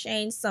he has to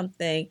change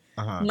something,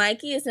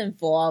 Mikey is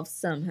involved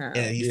somehow.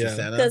 Yeah, he's the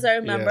center. Because I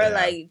remember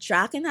like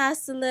Draken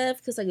has to live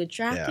because like if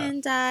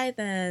Draken died,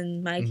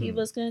 then Mikey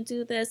was going to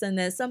do this, and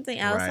then something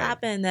else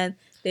happened. Then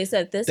they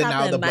said if this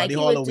happened, Mikey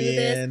would do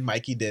this.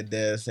 Mikey did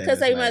this.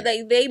 Because I remember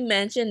they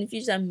mentioned in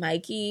future that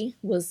Mikey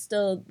was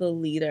still the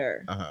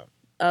leader.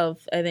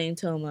 Of I think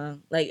Toma,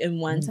 like in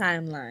one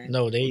timeline.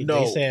 No, they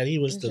said he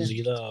was the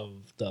leader of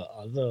the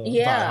other.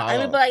 Yeah, I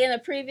mean, but like in a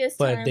previous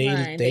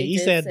timeline, they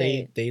said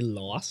they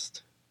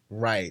lost.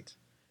 Right.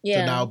 Yeah.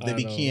 So now they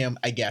became,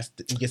 I guess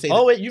you can say.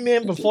 Oh wait, you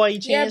mean before he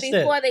changed it? Yeah,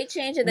 before they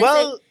changed it.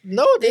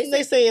 Didn't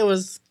they say it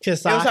was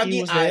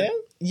Kisaki was there?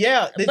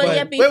 Yeah, before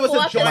it was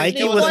a joint.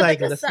 Mikey was like,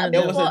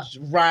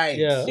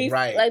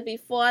 right. Like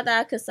before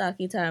that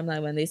Kisaki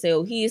timeline, when they say,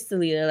 "Oh, he's the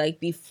leader," like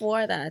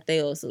before that,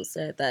 they also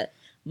said that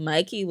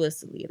Mikey was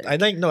the leader. I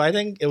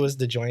think it was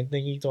the joint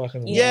thing he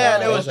talking about.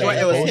 Yeah, it was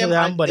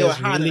him, but it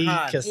was really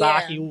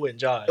Kisaki who in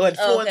charge. It was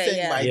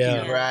influencing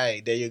Mikey,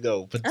 right? There you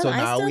go. But so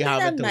now we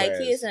have it to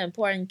Mikey is an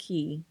important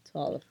key to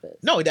all of this.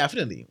 No,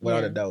 definitely,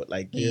 without a doubt.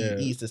 Like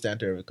he's the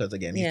center because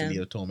again, he's the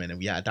leader of Toman, and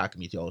we had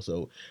Takamichi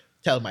also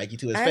tell Mikey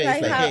to his face,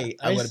 like, "Hey,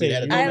 I'm gonna be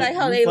that." I like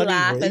how they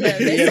laugh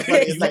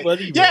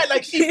and yeah,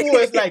 like she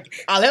was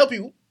like, "I'll help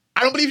you.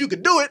 I don't believe you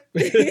could do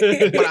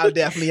it, but I'll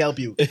definitely help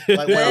you."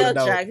 Like,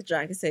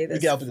 Dragon say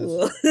this. That's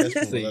cool.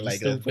 Like,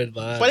 stupid,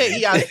 but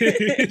he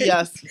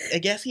has. I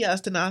guess he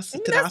has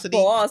tenacity. That's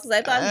balls.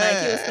 I thought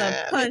Mikey was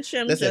gonna punch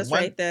him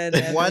right there.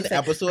 One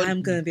episode,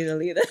 I'm gonna be the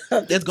leader.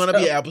 There's gonna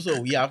be an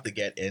episode we have to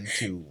get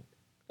into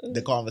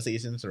the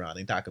conversation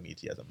surrounding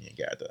Takamichi as a main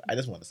character. I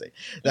just want to say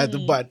that,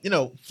 but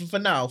for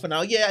now,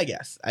 yeah, I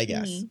guess.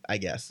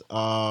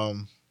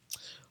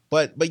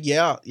 But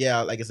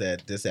yeah, like I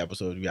said, this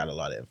episode we got a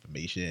lot of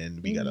information.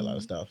 We got a lot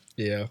of stuff.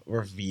 Yeah,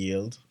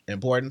 revealed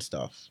important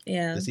stuff.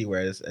 Yeah, to see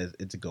where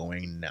it's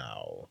going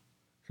now.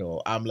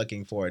 So I'm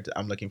looking forward to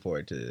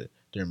the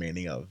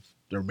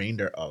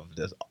remainder of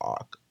this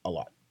arc a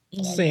lot.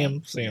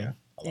 Same. Yeah,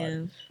 a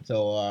lot.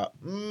 So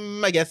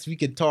I guess we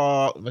could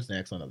talk. What's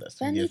next on the list?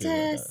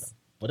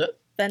 What up?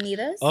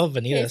 Vanitas. Oh,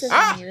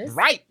 Vanitas.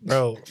 Right.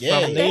 Bro,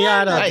 they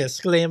had a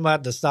disclaimer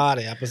at the start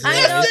of the episode.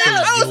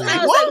 I was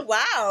like,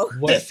 wow.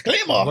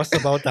 Disclaimer. What's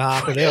about to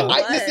happen there?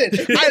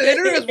 Listen, I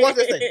literally was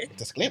watching this thing.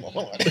 Disclaimer.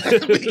 Hold on.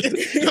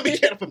 Let me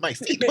get up in my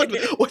seat.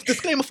 What's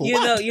disclaimer for?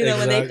 You know,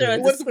 when they throw a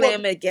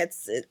disclaimer,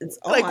 it's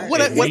on. Like,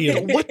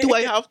 what do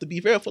I have to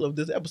be fearful of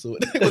this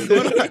episode? What's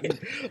going on?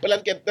 But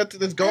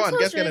let's go on.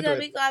 Let's get into it.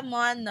 We got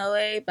more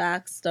Noe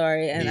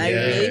backstory, and I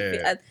really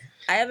feel...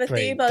 I have a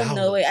theory about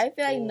Noe. I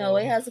feel like Noe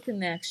has a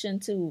connection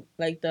to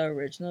like the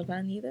original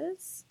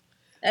Vanitas.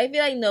 I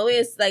feel like Noe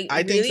is like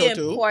really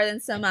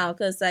important somehow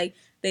because like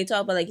they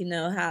talk about like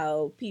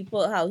how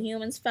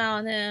humans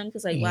found him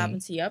because like what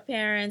happened to your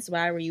parents?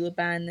 Why were you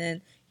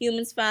abandoned?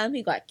 Humans found him.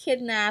 He got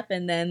kidnapped,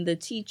 and then the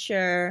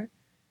teacher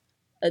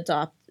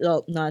bought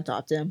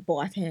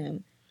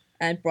him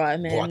and brought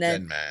him in. And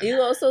then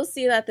you also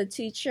see that the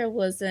teacher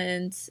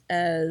wasn't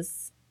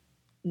as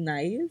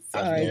nice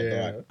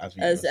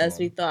as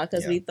we thought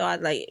because we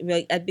thought like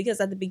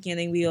because at the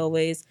beginning we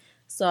always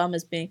saw him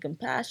as being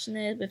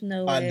compassionate with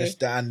Noe,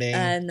 understanding,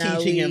 and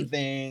teaching him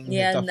things.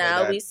 Yeah,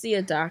 now we see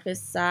a darker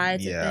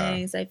side to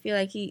things. I feel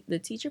like the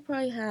teacher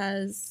probably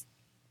has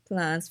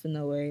plans for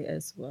Noe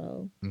as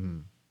well.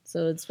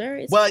 So it's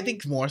very... I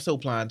think more so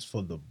plans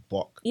for the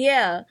book.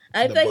 Yeah.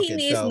 I feel like he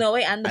needs Noe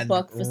and the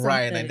book for something.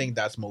 Right, and I think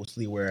that's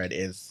mostly where it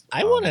is.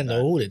 I want to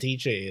know who the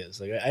teacher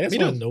is. Like, I just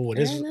want to know what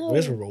his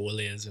role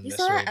is in this. You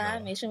saw that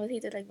animation what he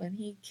did like when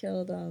he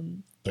killed...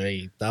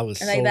 Right, that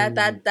was like so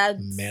that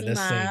menacing.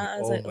 Smile,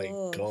 oh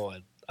my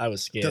God. I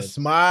was scared. The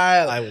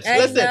smile. I was scared.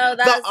 Listen,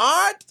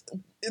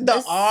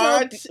 the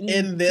art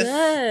in this...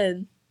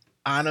 Good.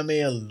 Anime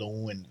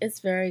alone,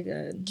 it's very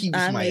good. Keeps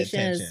my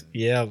attention.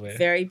 Man.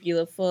 Very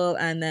beautiful,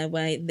 and then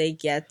when they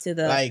get to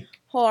the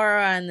horror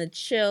and the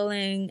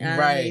chilling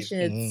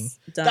animation,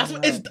 it's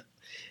done.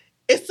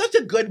 it's such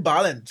a good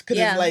balance because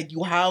it's like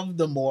you have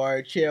the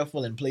more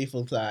cheerful and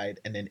playful side,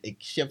 and then it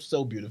shifts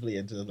so beautifully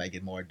into like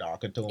a more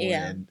darker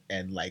tone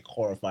and like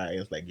horrifying.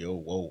 It's like, yo,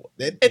 whoa.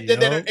 Then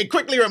it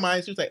quickly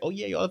reminds you, it's like, oh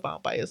yeah, y'all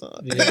vampires, huh?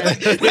 Yeah.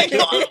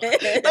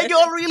 like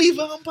y'all really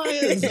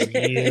vampires.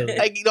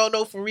 Like, you don't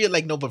know for real.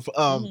 Like, no, but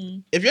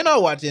if you're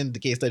not watching the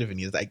case study of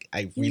Vanitas, like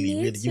I really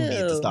you need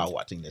to start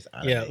watching this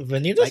anime. Yeah,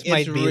 Vanitas like,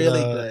 might be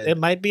really good. It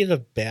might be the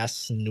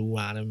best new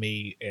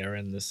anime era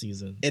in this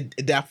season.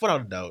 That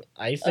without a doubt.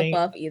 I think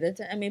above either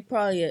time. I mean,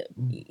 probably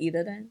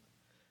either time.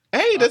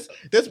 Hey, this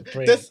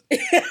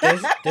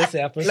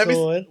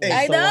episode.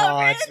 I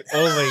know.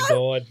 Oh my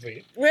god,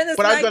 wait. Ren is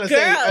my girl. I was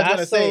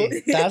gonna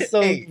say that's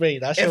so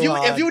great. That's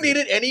if you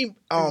needed any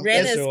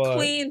Ren is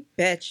queen,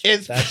 bitch.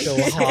 That's so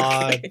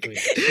hard.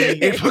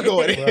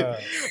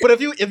 But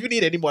if you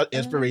need any more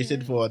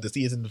inspiration for the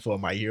season for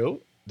My Hero,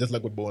 just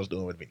like what Bone's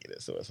doing with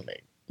Vanitas. So it's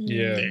like,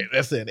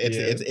 listen,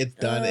 it's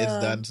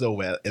done so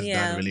well. It's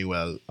done really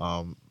well.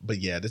 But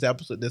yeah, this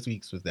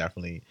week's was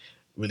definitely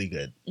really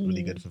good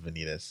for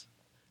Vanitas.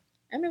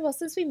 I mean, well,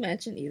 since we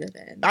mentioned either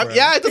then. I was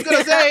just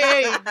gonna say,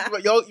 hey,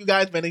 you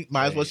guys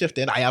might as well shift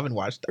in. I haven't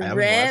watched.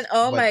 Ren,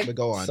 but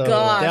go on. So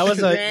gosh,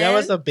 that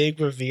was a big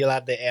reveal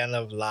at the end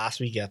of last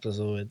week's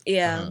episode.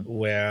 Yeah.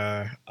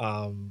 Where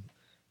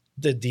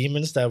the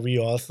demons that we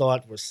all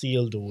thought were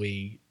sealed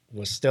away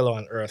were still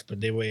on Earth,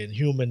 but they were in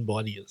human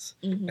bodies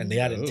and they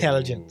had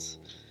intelligence.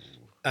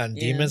 And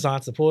demons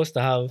aren't supposed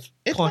to have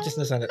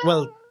consciousness and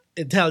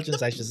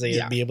intelligence, I should say,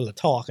 and be able to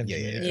talk and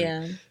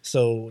shit.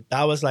 So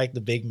that was like the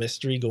big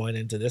mystery going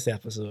into this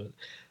episode.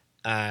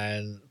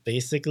 And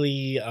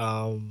basically,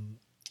 our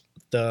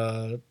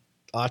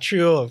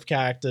trio of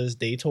characters,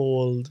 they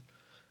told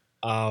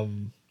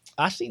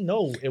actually,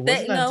 no, it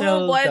wasn't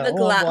until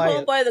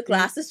homeboy the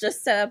glasses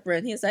just set up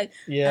Ren. He's like,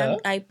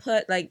 I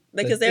put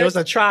because there was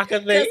a tracker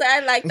thing. Because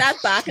I like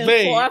that back and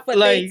forth what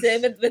they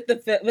did with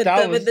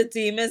the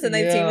demons, and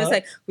the demons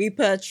like, we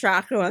put a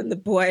tracker on the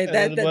boy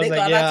that they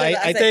got.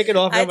 I take it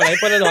off him, but I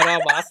put it on our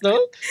master.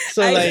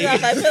 So I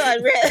put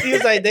on Ren. He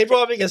was like, they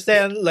probably can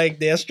stand like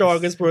their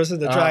strongest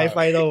person to try and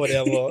fight or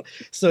whatever.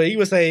 So he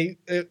was saying,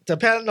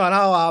 depending on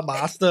how our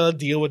master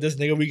deal with this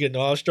nigga, we can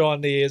know how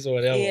strong they is or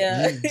whatever.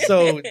 Yeah.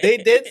 So they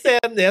did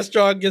send their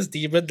strongest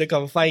demon to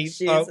come fight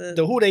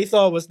who they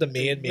thought was the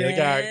main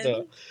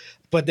character,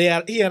 but he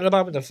ended up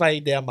having to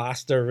fight their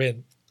master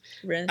Rin.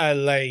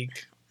 And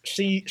like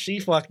she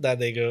fucked that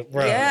nigga,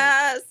 bro.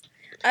 Yes,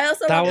 I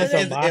also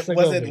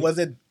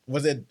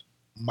was it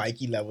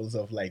Mikey levels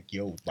of like,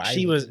 yo, why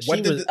she was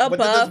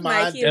above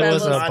Mikey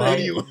levels.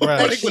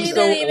 Like she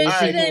didn't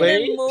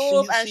even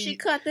move, and she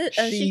cut her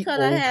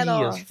head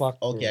off.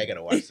 Okay, I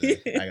gotta watch this.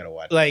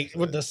 Like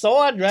with the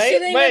sword, right? She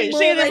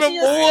didn't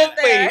even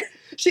move.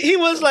 He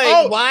was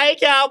like, why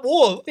can't I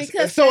move?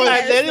 Because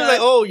and then he was like,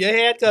 oh, your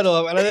head cut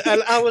off. And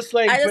I was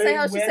like, I just like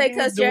how she said,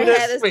 because your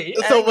head is.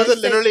 So was it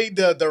literally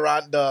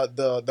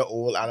the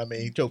old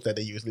anime trope that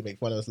they usually make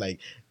fun of? It's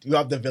like, you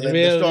have the villain,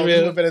 the strong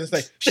villain, it's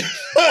like,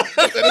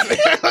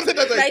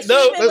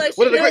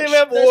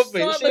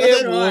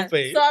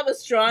 Saw was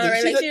strong,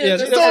 right? Like she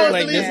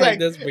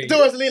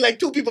was like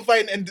two people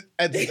fighting,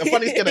 and the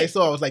funniest thing I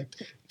saw was like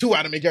two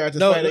anime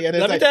characters fighting, and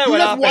it's like you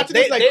just watching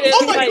this like,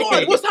 oh my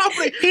god, what's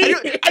happening?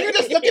 And you're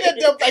just looking at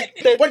them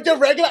like, but your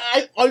regular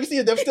eye, all you see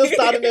is them still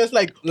standing there. It's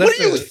like, what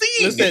are you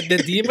seeing? Listen, the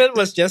demon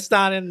was just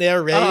standing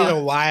there ready to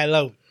wild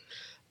out.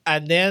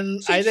 And then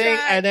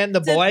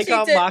the boy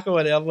come back or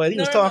whatever. He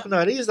was talking to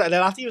her. He was like,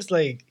 then after he was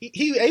like,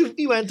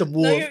 he went to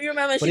move. No, you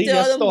remember she did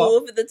all the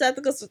move with the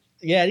tentacles.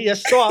 Yeah, he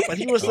just stopped, and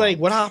he was like,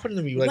 "What happened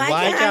to me? Like,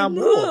 why can't I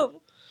move?"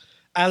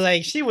 And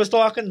like she was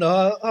talking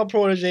to her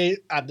protege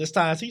at this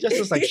time, so he just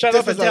was like, "Shut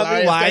up and tell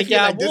me why I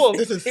can't move."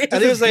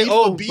 And he was like,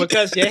 "Oh,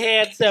 because your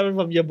head severed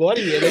from your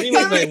body." And then he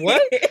was like,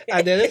 "What?"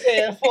 And then his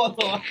head falls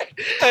off.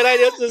 And I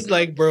just was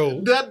like,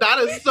 "Bro,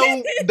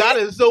 that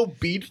is so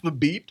beat for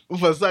beat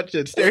for such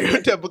a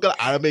stereotypical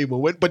anime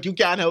moment, but you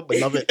can't help but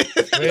love it."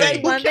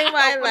 Like one thing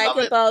I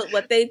like about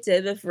what they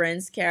did with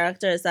Ren's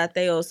character is that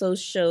they also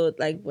showed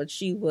like what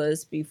she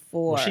was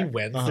before. What she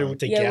went through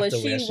to get to where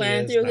she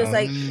went through. Because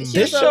like she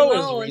was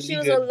alone. She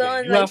was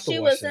alone. Like she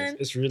wasn't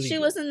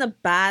the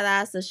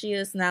badass that she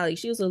is now. Like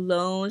she was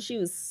alone. She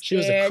was scared. She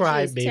was a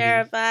cry baby.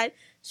 Terrified.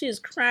 She was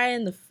crying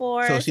in the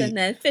forest, and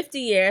then 50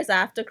 years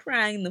after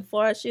crying in the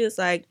forest, she was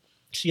like.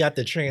 She had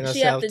to train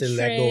herself to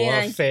let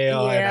go of fear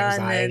and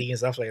anxiety and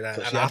stuff like that.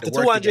 And after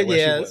 200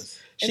 years,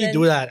 she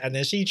do that, and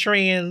then she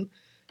trained.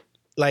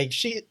 Like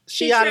she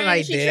had an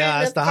idea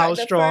as to how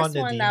strong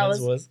the demons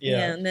was.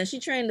 Yeah, and then she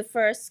trained the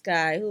first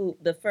guy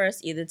the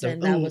first Edaton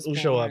that was who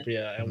showed up.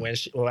 Yeah, and when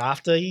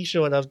after he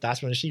showed up,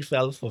 that's when she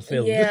felt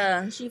fulfilled.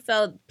 Yeah, she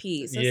felt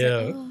peace.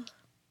 Yeah.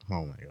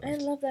 Oh my god! I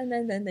love that.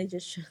 And then they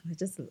just I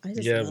just love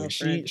her.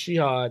 She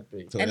hard.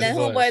 So and then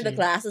homeboy the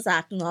glasses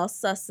acting all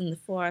sus in the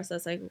forest. I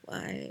was like,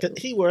 why?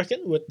 He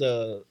working with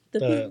the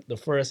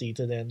first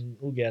Eater then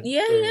who get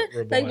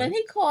reborn. Like when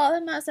he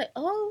called him, I was like,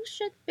 oh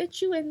shit, bitch,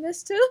 you in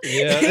this too?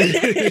 Yeah.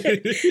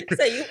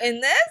 So you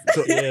in this?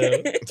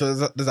 So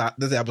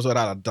this episode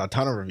had a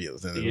ton of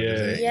reviews.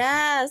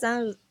 Yes,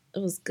 It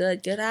was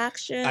good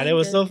action. And it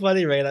was so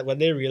funny, right? Like when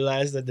they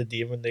realized that the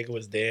demon nigga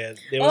was dead,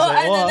 they was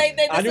like, "Oh,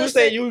 and you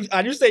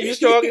say you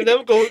strong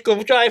enough? Go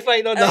try and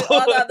fight on that."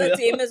 All the other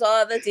demons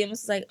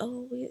was like,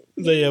 "Oh, we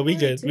we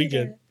good.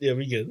 Yeah,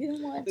 we good. We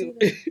don't want to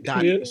do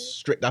that."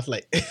 That's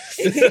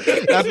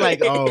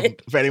like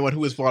for anyone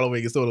who is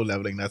following solo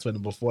leveling, that's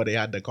when before they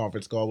had the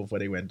conference call before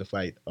they went to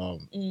fight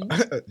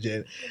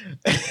Jen.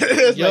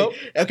 It's like,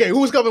 okay,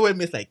 who's coming with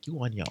me? It's like,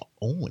 you on your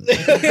own.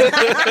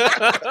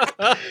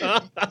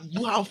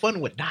 You have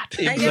fun with that.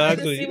 Exactly. I get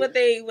to see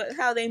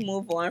how they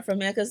move on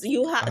from here because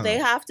they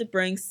have to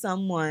bring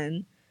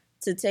someone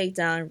to take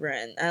down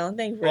Ren. I don't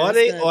think Ren.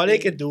 They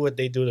could do what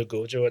they do to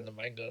Gojo in the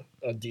manga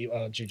on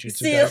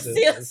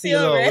Jujutsu.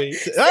 Seal Ren. Hey,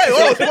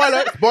 spoilers.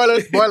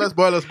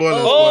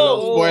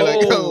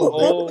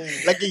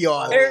 Lucky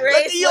y'all.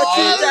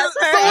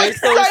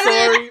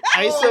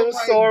 I'm so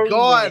sorry.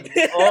 God.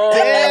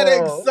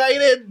 Dead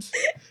excited.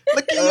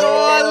 Look at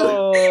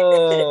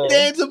y'all.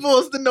 They ain't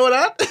supposed to know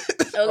that.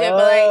 Okay,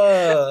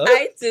 but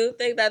I do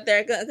think that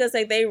they're good because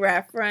they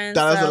reference.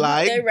 That was a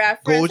lie. They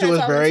reference Gojo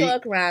was very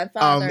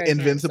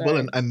invincible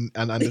and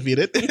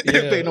undefeated.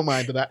 Pay no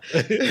mind to that.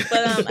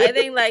 But I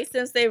think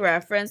since they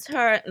referenced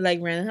her,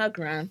 Ren and her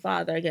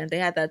grandfather again, they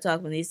had that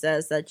talk when he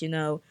says that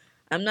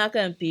I'm not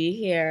gonna be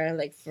here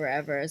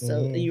forever,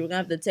 so you're gonna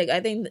have to take. I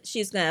think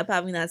she's gonna end up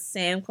having that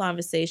same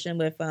conversation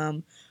with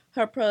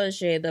her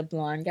protege, the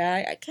blonde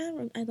guy. I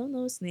don't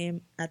know his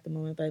name at the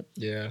moment, but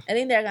yeah, I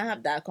think they're gonna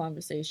have that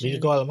conversation. We can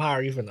call him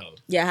Harry for now.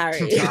 Yeah,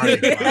 Harry.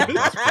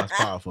 That's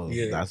powerful.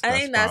 Yeah. I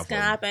think that's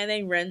gonna happen. I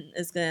think Ren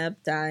is gonna end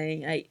up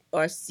dying,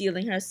 or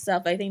sealing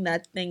herself. I think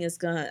that thing is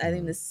gonna. I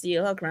think the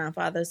seal, her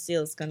grandfather's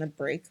seal, is gonna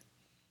break.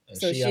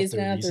 So she's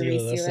gonna have to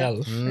reseal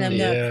it, and I'm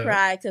gonna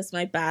cry because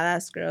my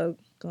badass girl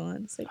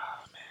gone. It's like,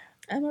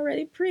 I'm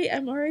already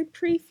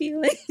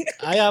pre-feeling.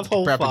 I have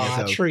hope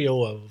for a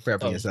trio of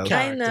characters.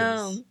 I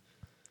know.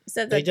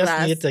 They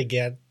just need to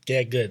get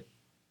good.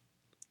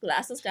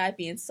 Glasses guy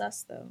being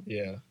sus though.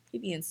 Yeah. He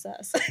being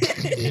sus.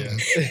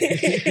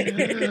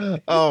 Yeah.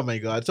 Oh my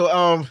god.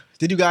 So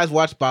did you guys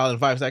watch Battle in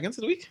 5 Seconds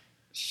this week?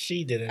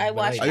 She didn't. I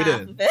watched half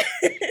of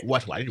it. Why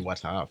did you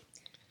watch half?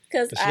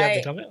 Because she had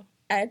to come out.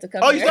 I had to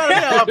come. Oh, you started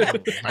it?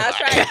 I was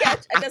trying to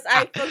catch because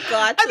I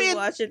forgot to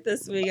watch it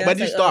this week. When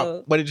did you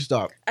stop? When did you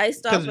stop? I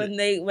stopped when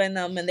they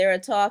were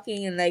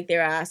talking and they were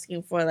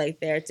asking for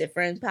their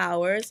different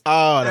powers.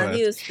 Oh, and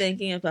he was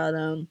thinking about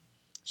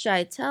should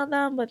I tell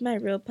them what my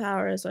real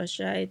power is or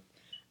should I?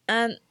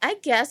 And I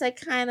guess I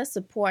kind of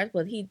support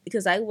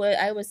because I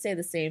would say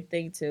the same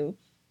thing too.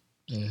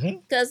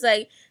 Because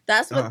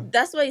that's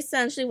what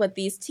essentially what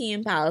these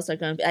team battles are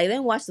going to be. I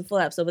didn't watch the full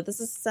episode, but this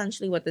is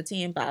essentially what the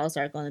team battles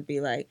are going to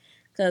be like.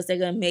 Because they're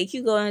going to make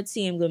you go in a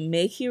team, going to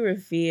make you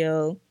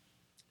reveal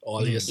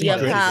all your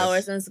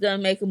powers, and it's going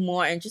to make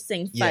more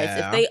interesting fights.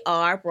 If they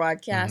are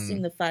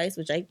broadcasting the fights,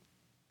 which I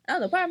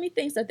don't know, part of me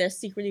thinks that they're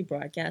secretly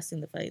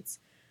broadcasting the fights.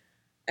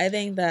 I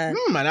think that.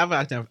 I never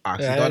actually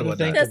thought about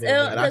that. Because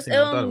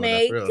it'll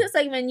make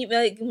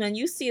when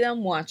you see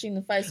them watching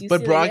the fights,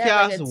 but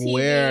broadcast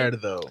where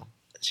though?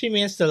 She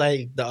means to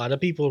the other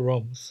people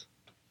rooms.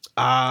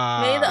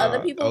 Maybe the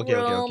other people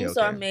rooms,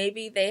 or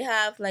maybe they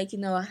have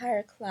a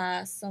higher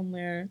class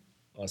somewhere.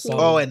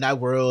 In that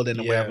world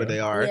and wherever they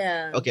are.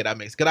 Yeah. Okay, that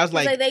makes. Because I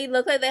was they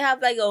look like they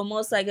have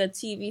almost like a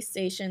TV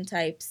station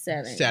type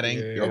setting.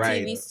 You're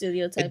right. TV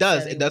studio type.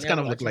 It does kind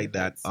of look like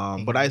that.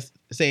 What I was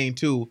saying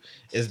too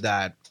is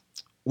that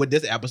with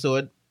this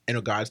episode, in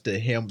regards to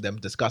them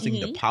discussing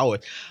the power,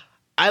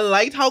 I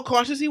liked how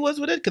cautious he was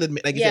with it because,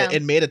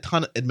 it made a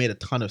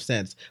ton of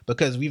sense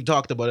because we've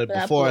talked about it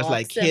before. It's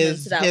like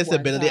his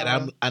ability,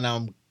 and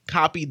I'm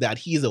copied that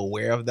he's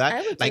aware of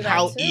that. Like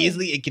how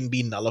easily it can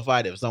be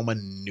nullified if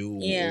someone knew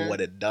what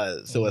it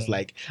does. So it's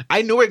like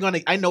I know we're gonna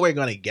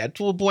get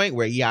to a point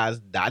where he has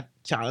that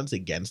challenge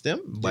against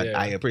him, but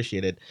I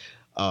appreciate it.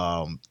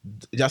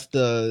 Just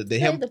the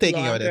him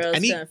taking out it,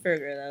 and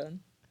figure it out.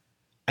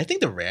 I think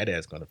the red hair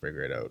is gonna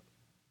figure it out.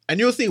 And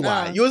you'll see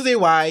why. You'll see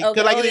why.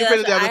 Because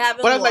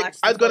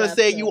I was gonna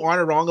say you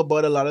aren't wrong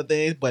about a lot of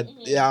things, but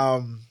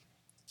the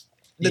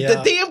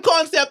TM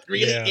concept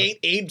really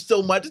ain't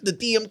so much the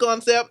TM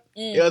concept.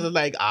 It was just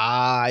like,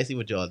 I see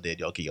what y'all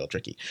did. Y'all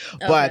tricky.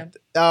 Okay. But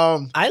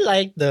I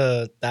like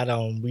the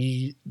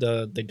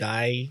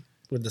guy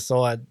with the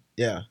sword.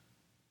 Yeah.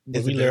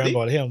 We learned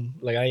about him.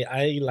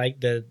 I like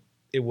that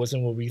it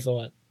wasn't what we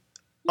thought.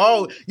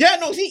 Oh yeah,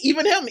 no. See,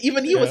 even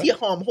he was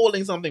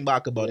holding something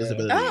back about his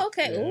ability. Oh,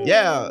 okay.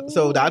 Yeah,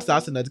 so that's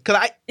another. Cause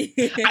I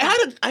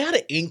had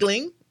an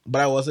inkling,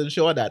 but I wasn't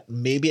sure that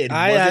maybe it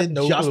wasn't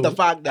just the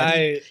fact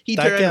that he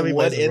turned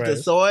wood into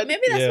sword.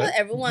 Maybe that's what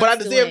everyone. But at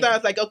the same time,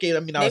 it's like okay,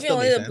 I still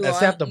make sense.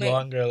 Except the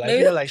blonde girl, I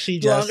feel like she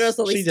just I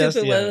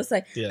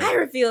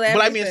reveal everything.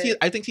 But I mean,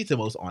 I think she's the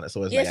most honest.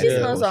 So it's she's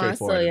the most honest.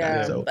 So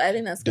yeah, but I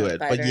think that's good.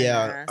 But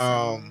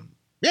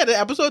yeah, the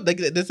episode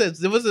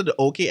it was an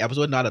okay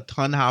episode. Not a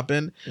ton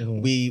happened.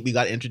 We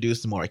got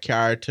introduced to more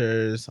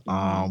characters.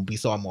 We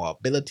saw more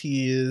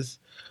abilities.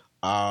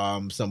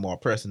 some more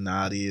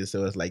personalities.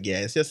 So it's like, yeah,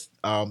 it's just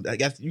I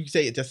guess you could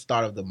say it's just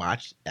start of the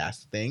match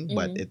as thing,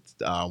 but it's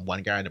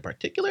one guy in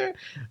particular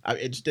I'm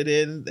interested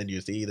in, and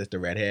you see that's the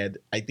redhead.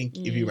 I think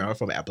if you remember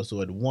from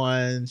episode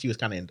 1, she was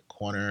kind of in the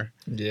corner.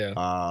 Yeah.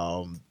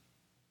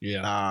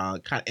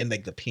 Kind of in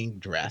like the pink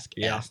dress.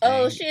 Yeah.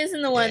 Oh, she is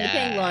in the one, the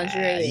pink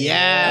lingerie.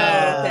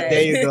 Yeah. Oh, okay.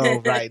 There you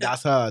go. Right.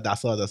 That's her.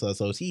 So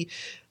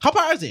her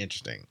powers are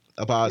interesting.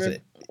 Well,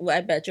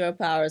 I bet your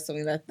power is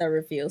something that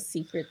reveals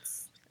secrets.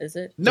 Is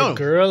it? No. The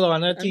girl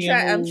on her team.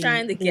 I'm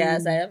trying to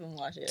guess. I haven't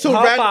watched it. So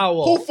her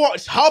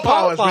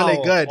power is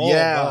really good. Oh,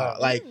 yeah.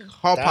 Like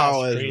her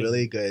power is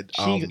really good.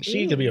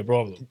 She could be a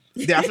problem.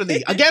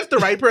 Definitely. Against the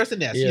right person,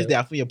 yes. She's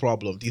definitely a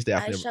problem. She's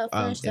definitely I shall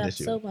finish that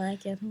episode when I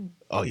get home.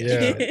 Oh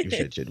yeah. You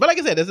should. But like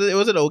I said, it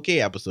was an okay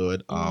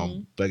episode.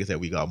 But like I said,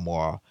 we got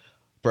more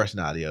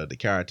personality of the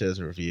characters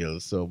and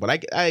reveals. So, but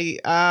I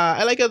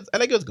like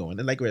us going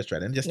and like where it's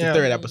trending. Just the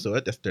third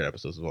episode. That's the third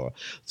episode as well.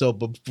 So,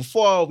 but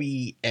before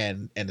we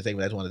end the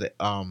segment, I just wanted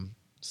to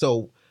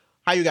so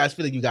how you guys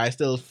feeling? You guys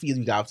still feel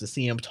you got to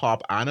see them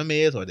top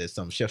animes, or there's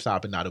some shifts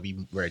happening now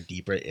that we're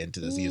deeper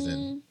into the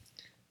season?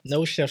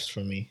 No shifts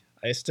for me.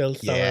 I still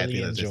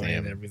thoroughly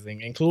enjoying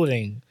everything,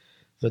 including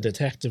the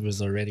detective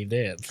is already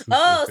dead.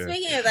 Oh,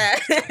 speaking of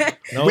that,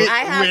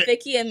 I have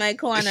Vicky in my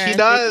corner. She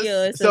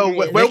does. So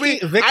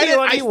Vicky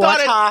only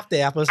watched half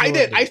the episode. I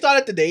did. I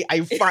started today.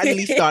 I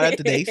finally started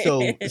today.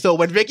 So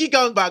when Vicky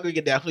comes back, we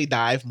can definitely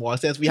dive more.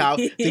 Since we have,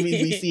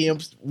 we see him.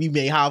 We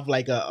may have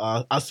like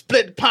a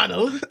split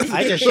panel.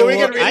 I can show. We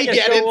can really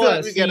get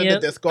into We get into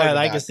Discord.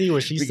 I can see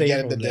what she's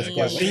saying.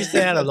 She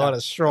said a lot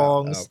of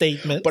strong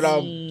statements. But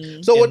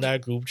so in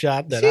that group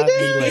chat that I'd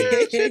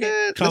be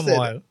like, come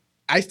on.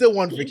 I still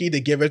want Vicky to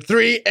give it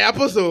 3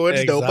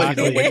 episodes, though. But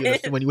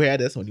when you hear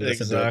this, when you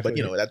listen to it,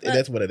 but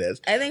that's what it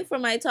is. I think for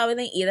my top, I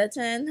think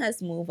Edaton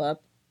has moved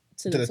up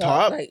to the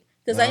top.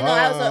 Because I know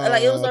I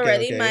was it was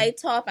already my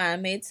top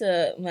anime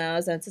to when I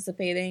was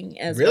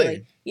anticipating as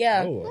really.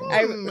 I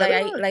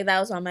that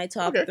was on my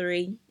top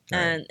 3.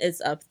 And it's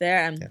up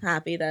there. I'm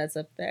happy that it's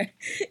up there.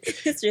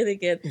 It's really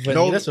good.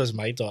 Vanitas was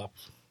my top.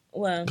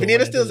 Well,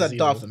 Vanita's still at the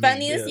top for me.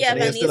 Vanita's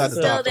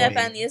still there.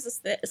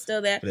 Vanita's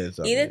still there.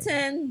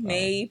 Edaton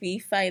may be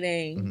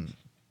fighting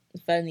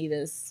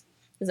Vanita's.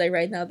 Because like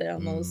right now they're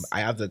almost.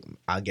 I'll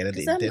get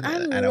it.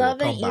 I'm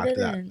loving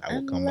Edaton.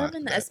 I'm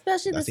loving that,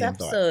 especially this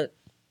episode.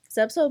 This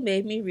episode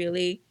made me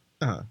really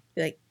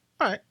be like,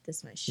 all right, this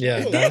is my shit. Yeah,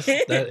 that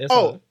is.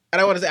 And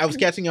I want to say I was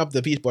catching up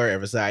the Peach Boy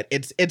Riverside.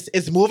 It's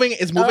moving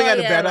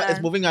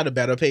at a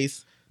better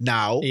pace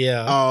now.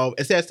 Yeah.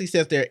 Especially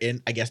since they're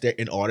in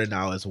order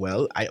now as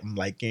well. I'm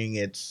liking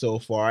it so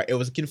far. It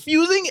was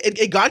confusing.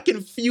 It got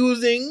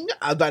confusing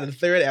about the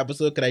third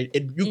episode because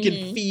you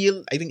can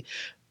feel, I think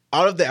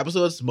out of the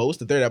episodes,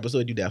 the third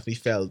episode you definitely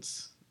felt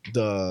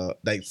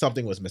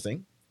something was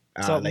missing.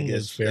 Something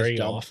was very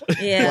off.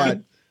 Yeah.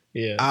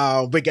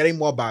 But we're getting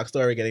more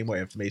backstory, we're getting more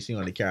information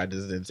on the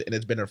characters, and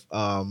it's been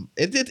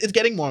it's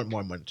getting more and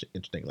more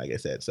interesting, like I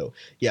said. So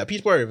yeah,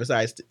 Peach Boy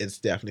Riverside is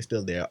definitely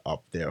still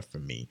up there for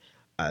me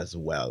as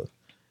well.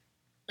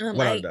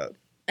 I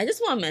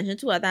just want to mention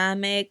 2 other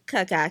anime,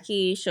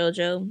 Kakaki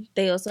Shoujo.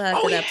 They also had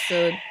a good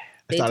episode.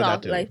 They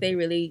talked they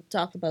really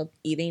talked about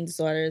eating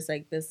disorders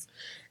like this,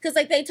 because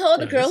like they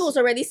told the girl who's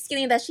already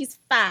skinny that she's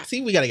fat.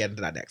 See, we gotta get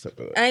into that next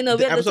episode. I know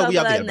we have to talk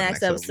about that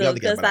next episode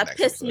because that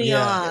pissed me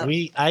off.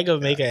 I gotta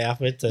make an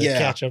effort to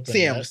catch up.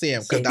 See him,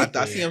 because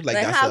that seems like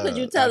how could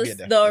you tell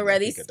the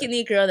already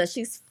skinny girl that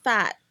she's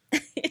fat?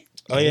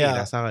 Oh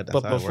yeah,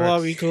 but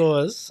before we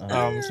close,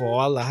 for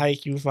all the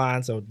Haikyuu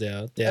fans out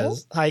there,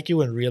 there's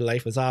Haikyuu in real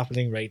life is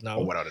happening right now.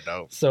 Oh, without a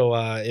doubt. So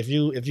if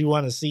you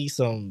want to see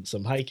some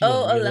Haikyuu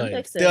in real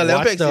Olympics,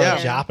 life, watch the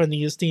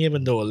Japanese team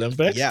in the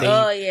Olympics. Yeah.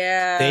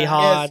 They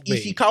hard.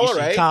 Ishikawa,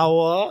 right?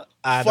 Ishikawa.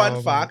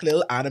 Fun fact,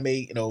 little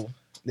anime,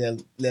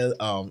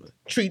 little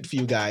treat for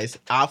you guys.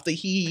 After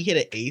he hit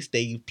an ace,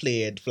 they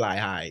played Fly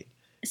High.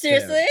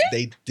 Seriously?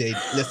 They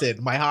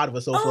listen. My heart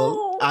was so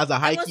full. As a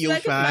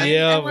Haikyuu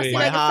fan,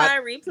 my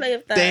heart. Replay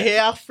of that. They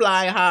hear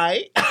Fly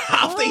High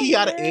after he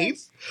had an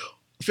ace.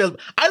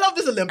 I love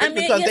this Olympics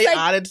because they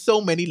added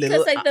so many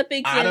little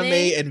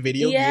anime and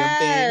video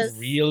game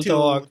things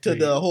to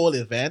the whole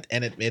event,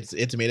 and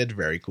it's made it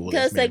very cool.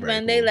 Because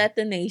when they let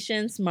the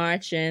nations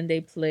march in,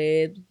 they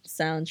played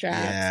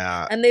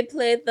soundtracks, and they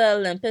played the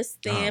Olympus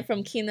theme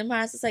from Kingdom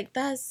Hearts. It's like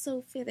that's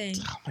so fitting.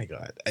 Oh my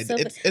god! And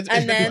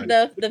then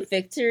the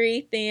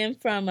victory theme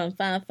from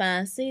Final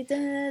Fantasy. So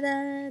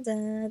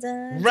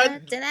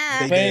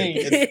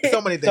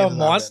many things. The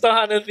Monster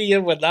Hunter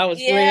theme when that was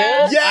playing,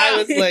 I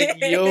was like,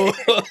 yo.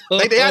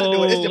 Like they had to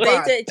do it. It's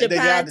Japan.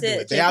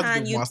 They had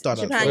to do Monster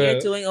Hunter. Japan,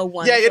 you're doing a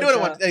one. Yeah, you're doing a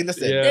one. Hey,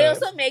 listen. They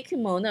also made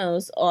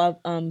kimonos of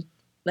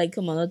like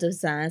kimono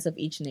designs of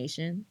each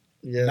nation.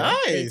 Yeah,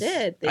 nice. They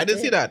did. I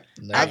didn't see that.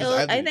 I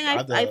think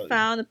I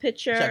found a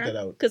picture. Check that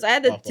out. Because I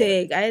had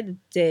to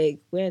dig.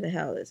 Where the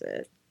hell is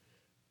it?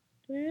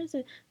 Where is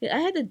it? I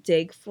had to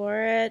dig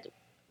for it.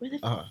 Where the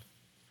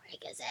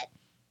frick is it?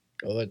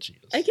 Oh, jeez.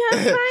 I can't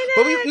find it.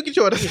 But you can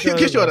show us. You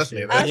can show us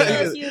later. I'll show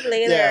it to you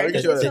later. Yeah, we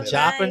can show the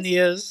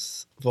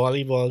Japanese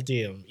volleyball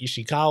team,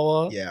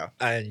 Ishikawa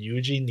and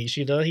Yuji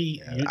Nishida.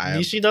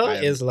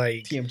 Nishida is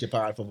like Team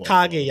Japan for volleyball.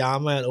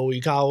 Kageyama and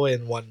Oikawa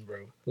in one,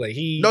 bro. Like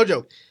no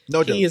joke.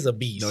 He is a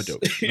beast. No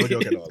joke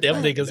at all.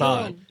 Them niggas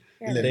hard.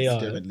 Yeah, they are.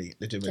 Legitimately.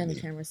 Can the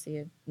camera see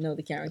it? No,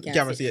 the camera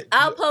can't see it.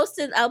 I'll post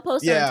it on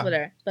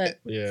Twitter. But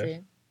yeah,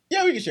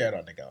 we can share it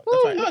on the account.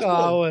 That's fine. That's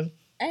cool.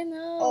 I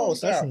know. Oh,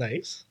 that's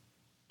nice.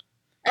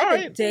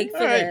 I could dig for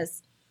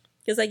this.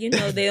 Because, like,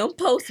 they don't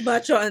post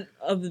much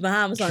of the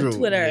Bahamas on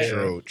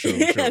Twitter.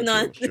 True.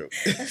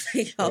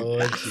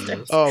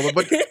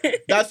 But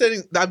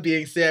that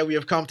being said, we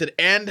have come to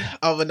the end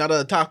of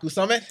another Otaku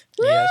Summit.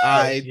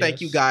 Yes, thank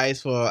you guys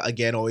for,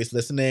 again, always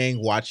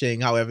listening,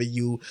 watching, however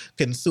you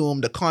consume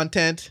the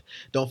content.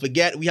 Don't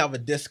forget, we have a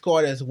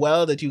Discord as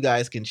well that you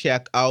guys can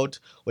check out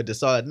with the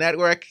Solid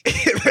Network. A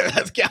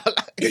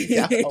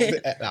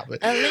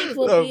link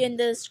will be in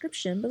the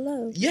description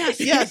below.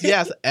 Yes.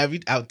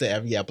 After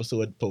every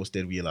episode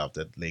posted, we'll have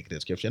the link in the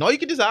description. Or you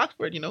can just ask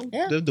for it,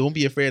 Don't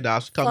be afraid to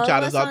ask. Come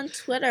chat us up on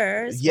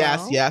Twitter as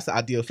well. Yes,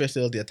 at the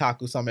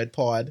Otaku Summit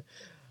Pod.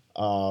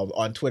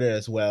 On Twitter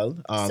as well.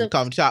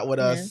 Come chat with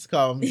us.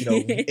 Come,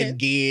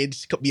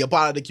 engage. Be a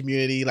part of the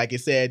community. Like I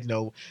said,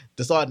 the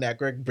Solid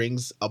Network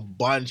brings a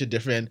bunch of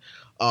different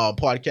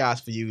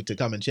podcasts for you to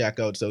come and check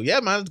out. So yeah,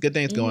 man, good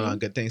things going on.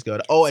 Good things going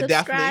on. Oh, and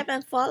definitely subscribe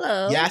and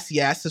follow.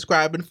 Yes,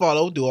 subscribe and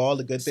follow. Do all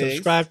the good things.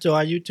 Subscribe to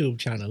our YouTube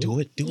channel. Do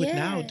it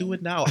now. Do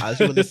it now.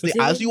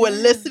 As you are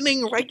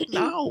listening right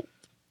now.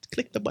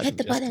 Click the button. Hit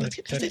the button.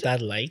 Hit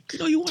that like.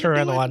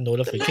 Turn on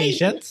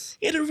notifications.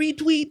 Hit a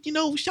retweet.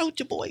 Shout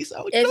your boys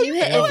out. If you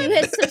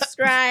hit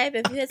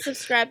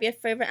subscribe, your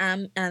favorite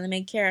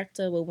anime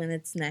character will win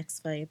its next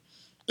fight.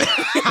 hey,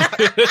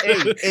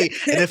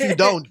 and if you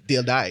don't,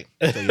 they'll die.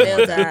 So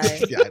they'll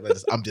die. Yeah,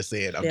 I'm just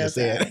saying. Oh,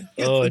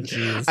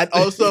 jeez. And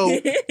also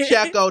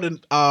check out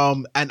in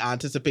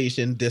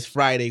anticipation this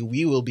Friday,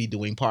 we will be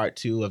doing part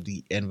 2 of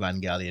the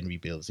Evangelion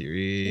Rebuild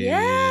series.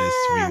 Yes.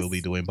 We will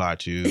be doing part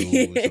 2,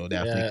 so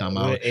definitely come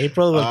out.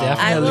 April will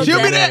definitely.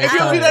 She'll be there.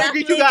 She'll be there to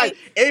greet you guys.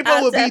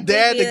 April will be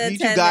there to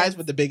greet you guys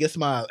with the biggest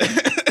smile.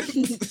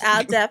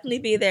 I'll definitely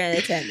be there in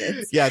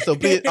attendance. Yeah, so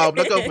please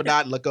look out for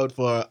that. Look out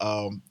for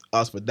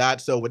us for that.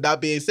 So with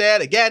that being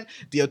said, again,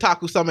 the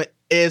Otaku Summit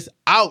is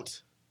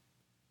out.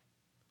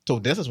 So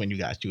this is when you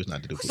guys choose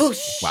not to do food.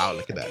 Wow,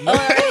 look at that.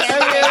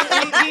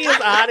 He is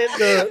adding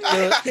the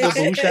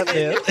boosh up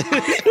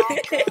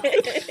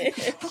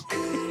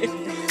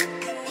there.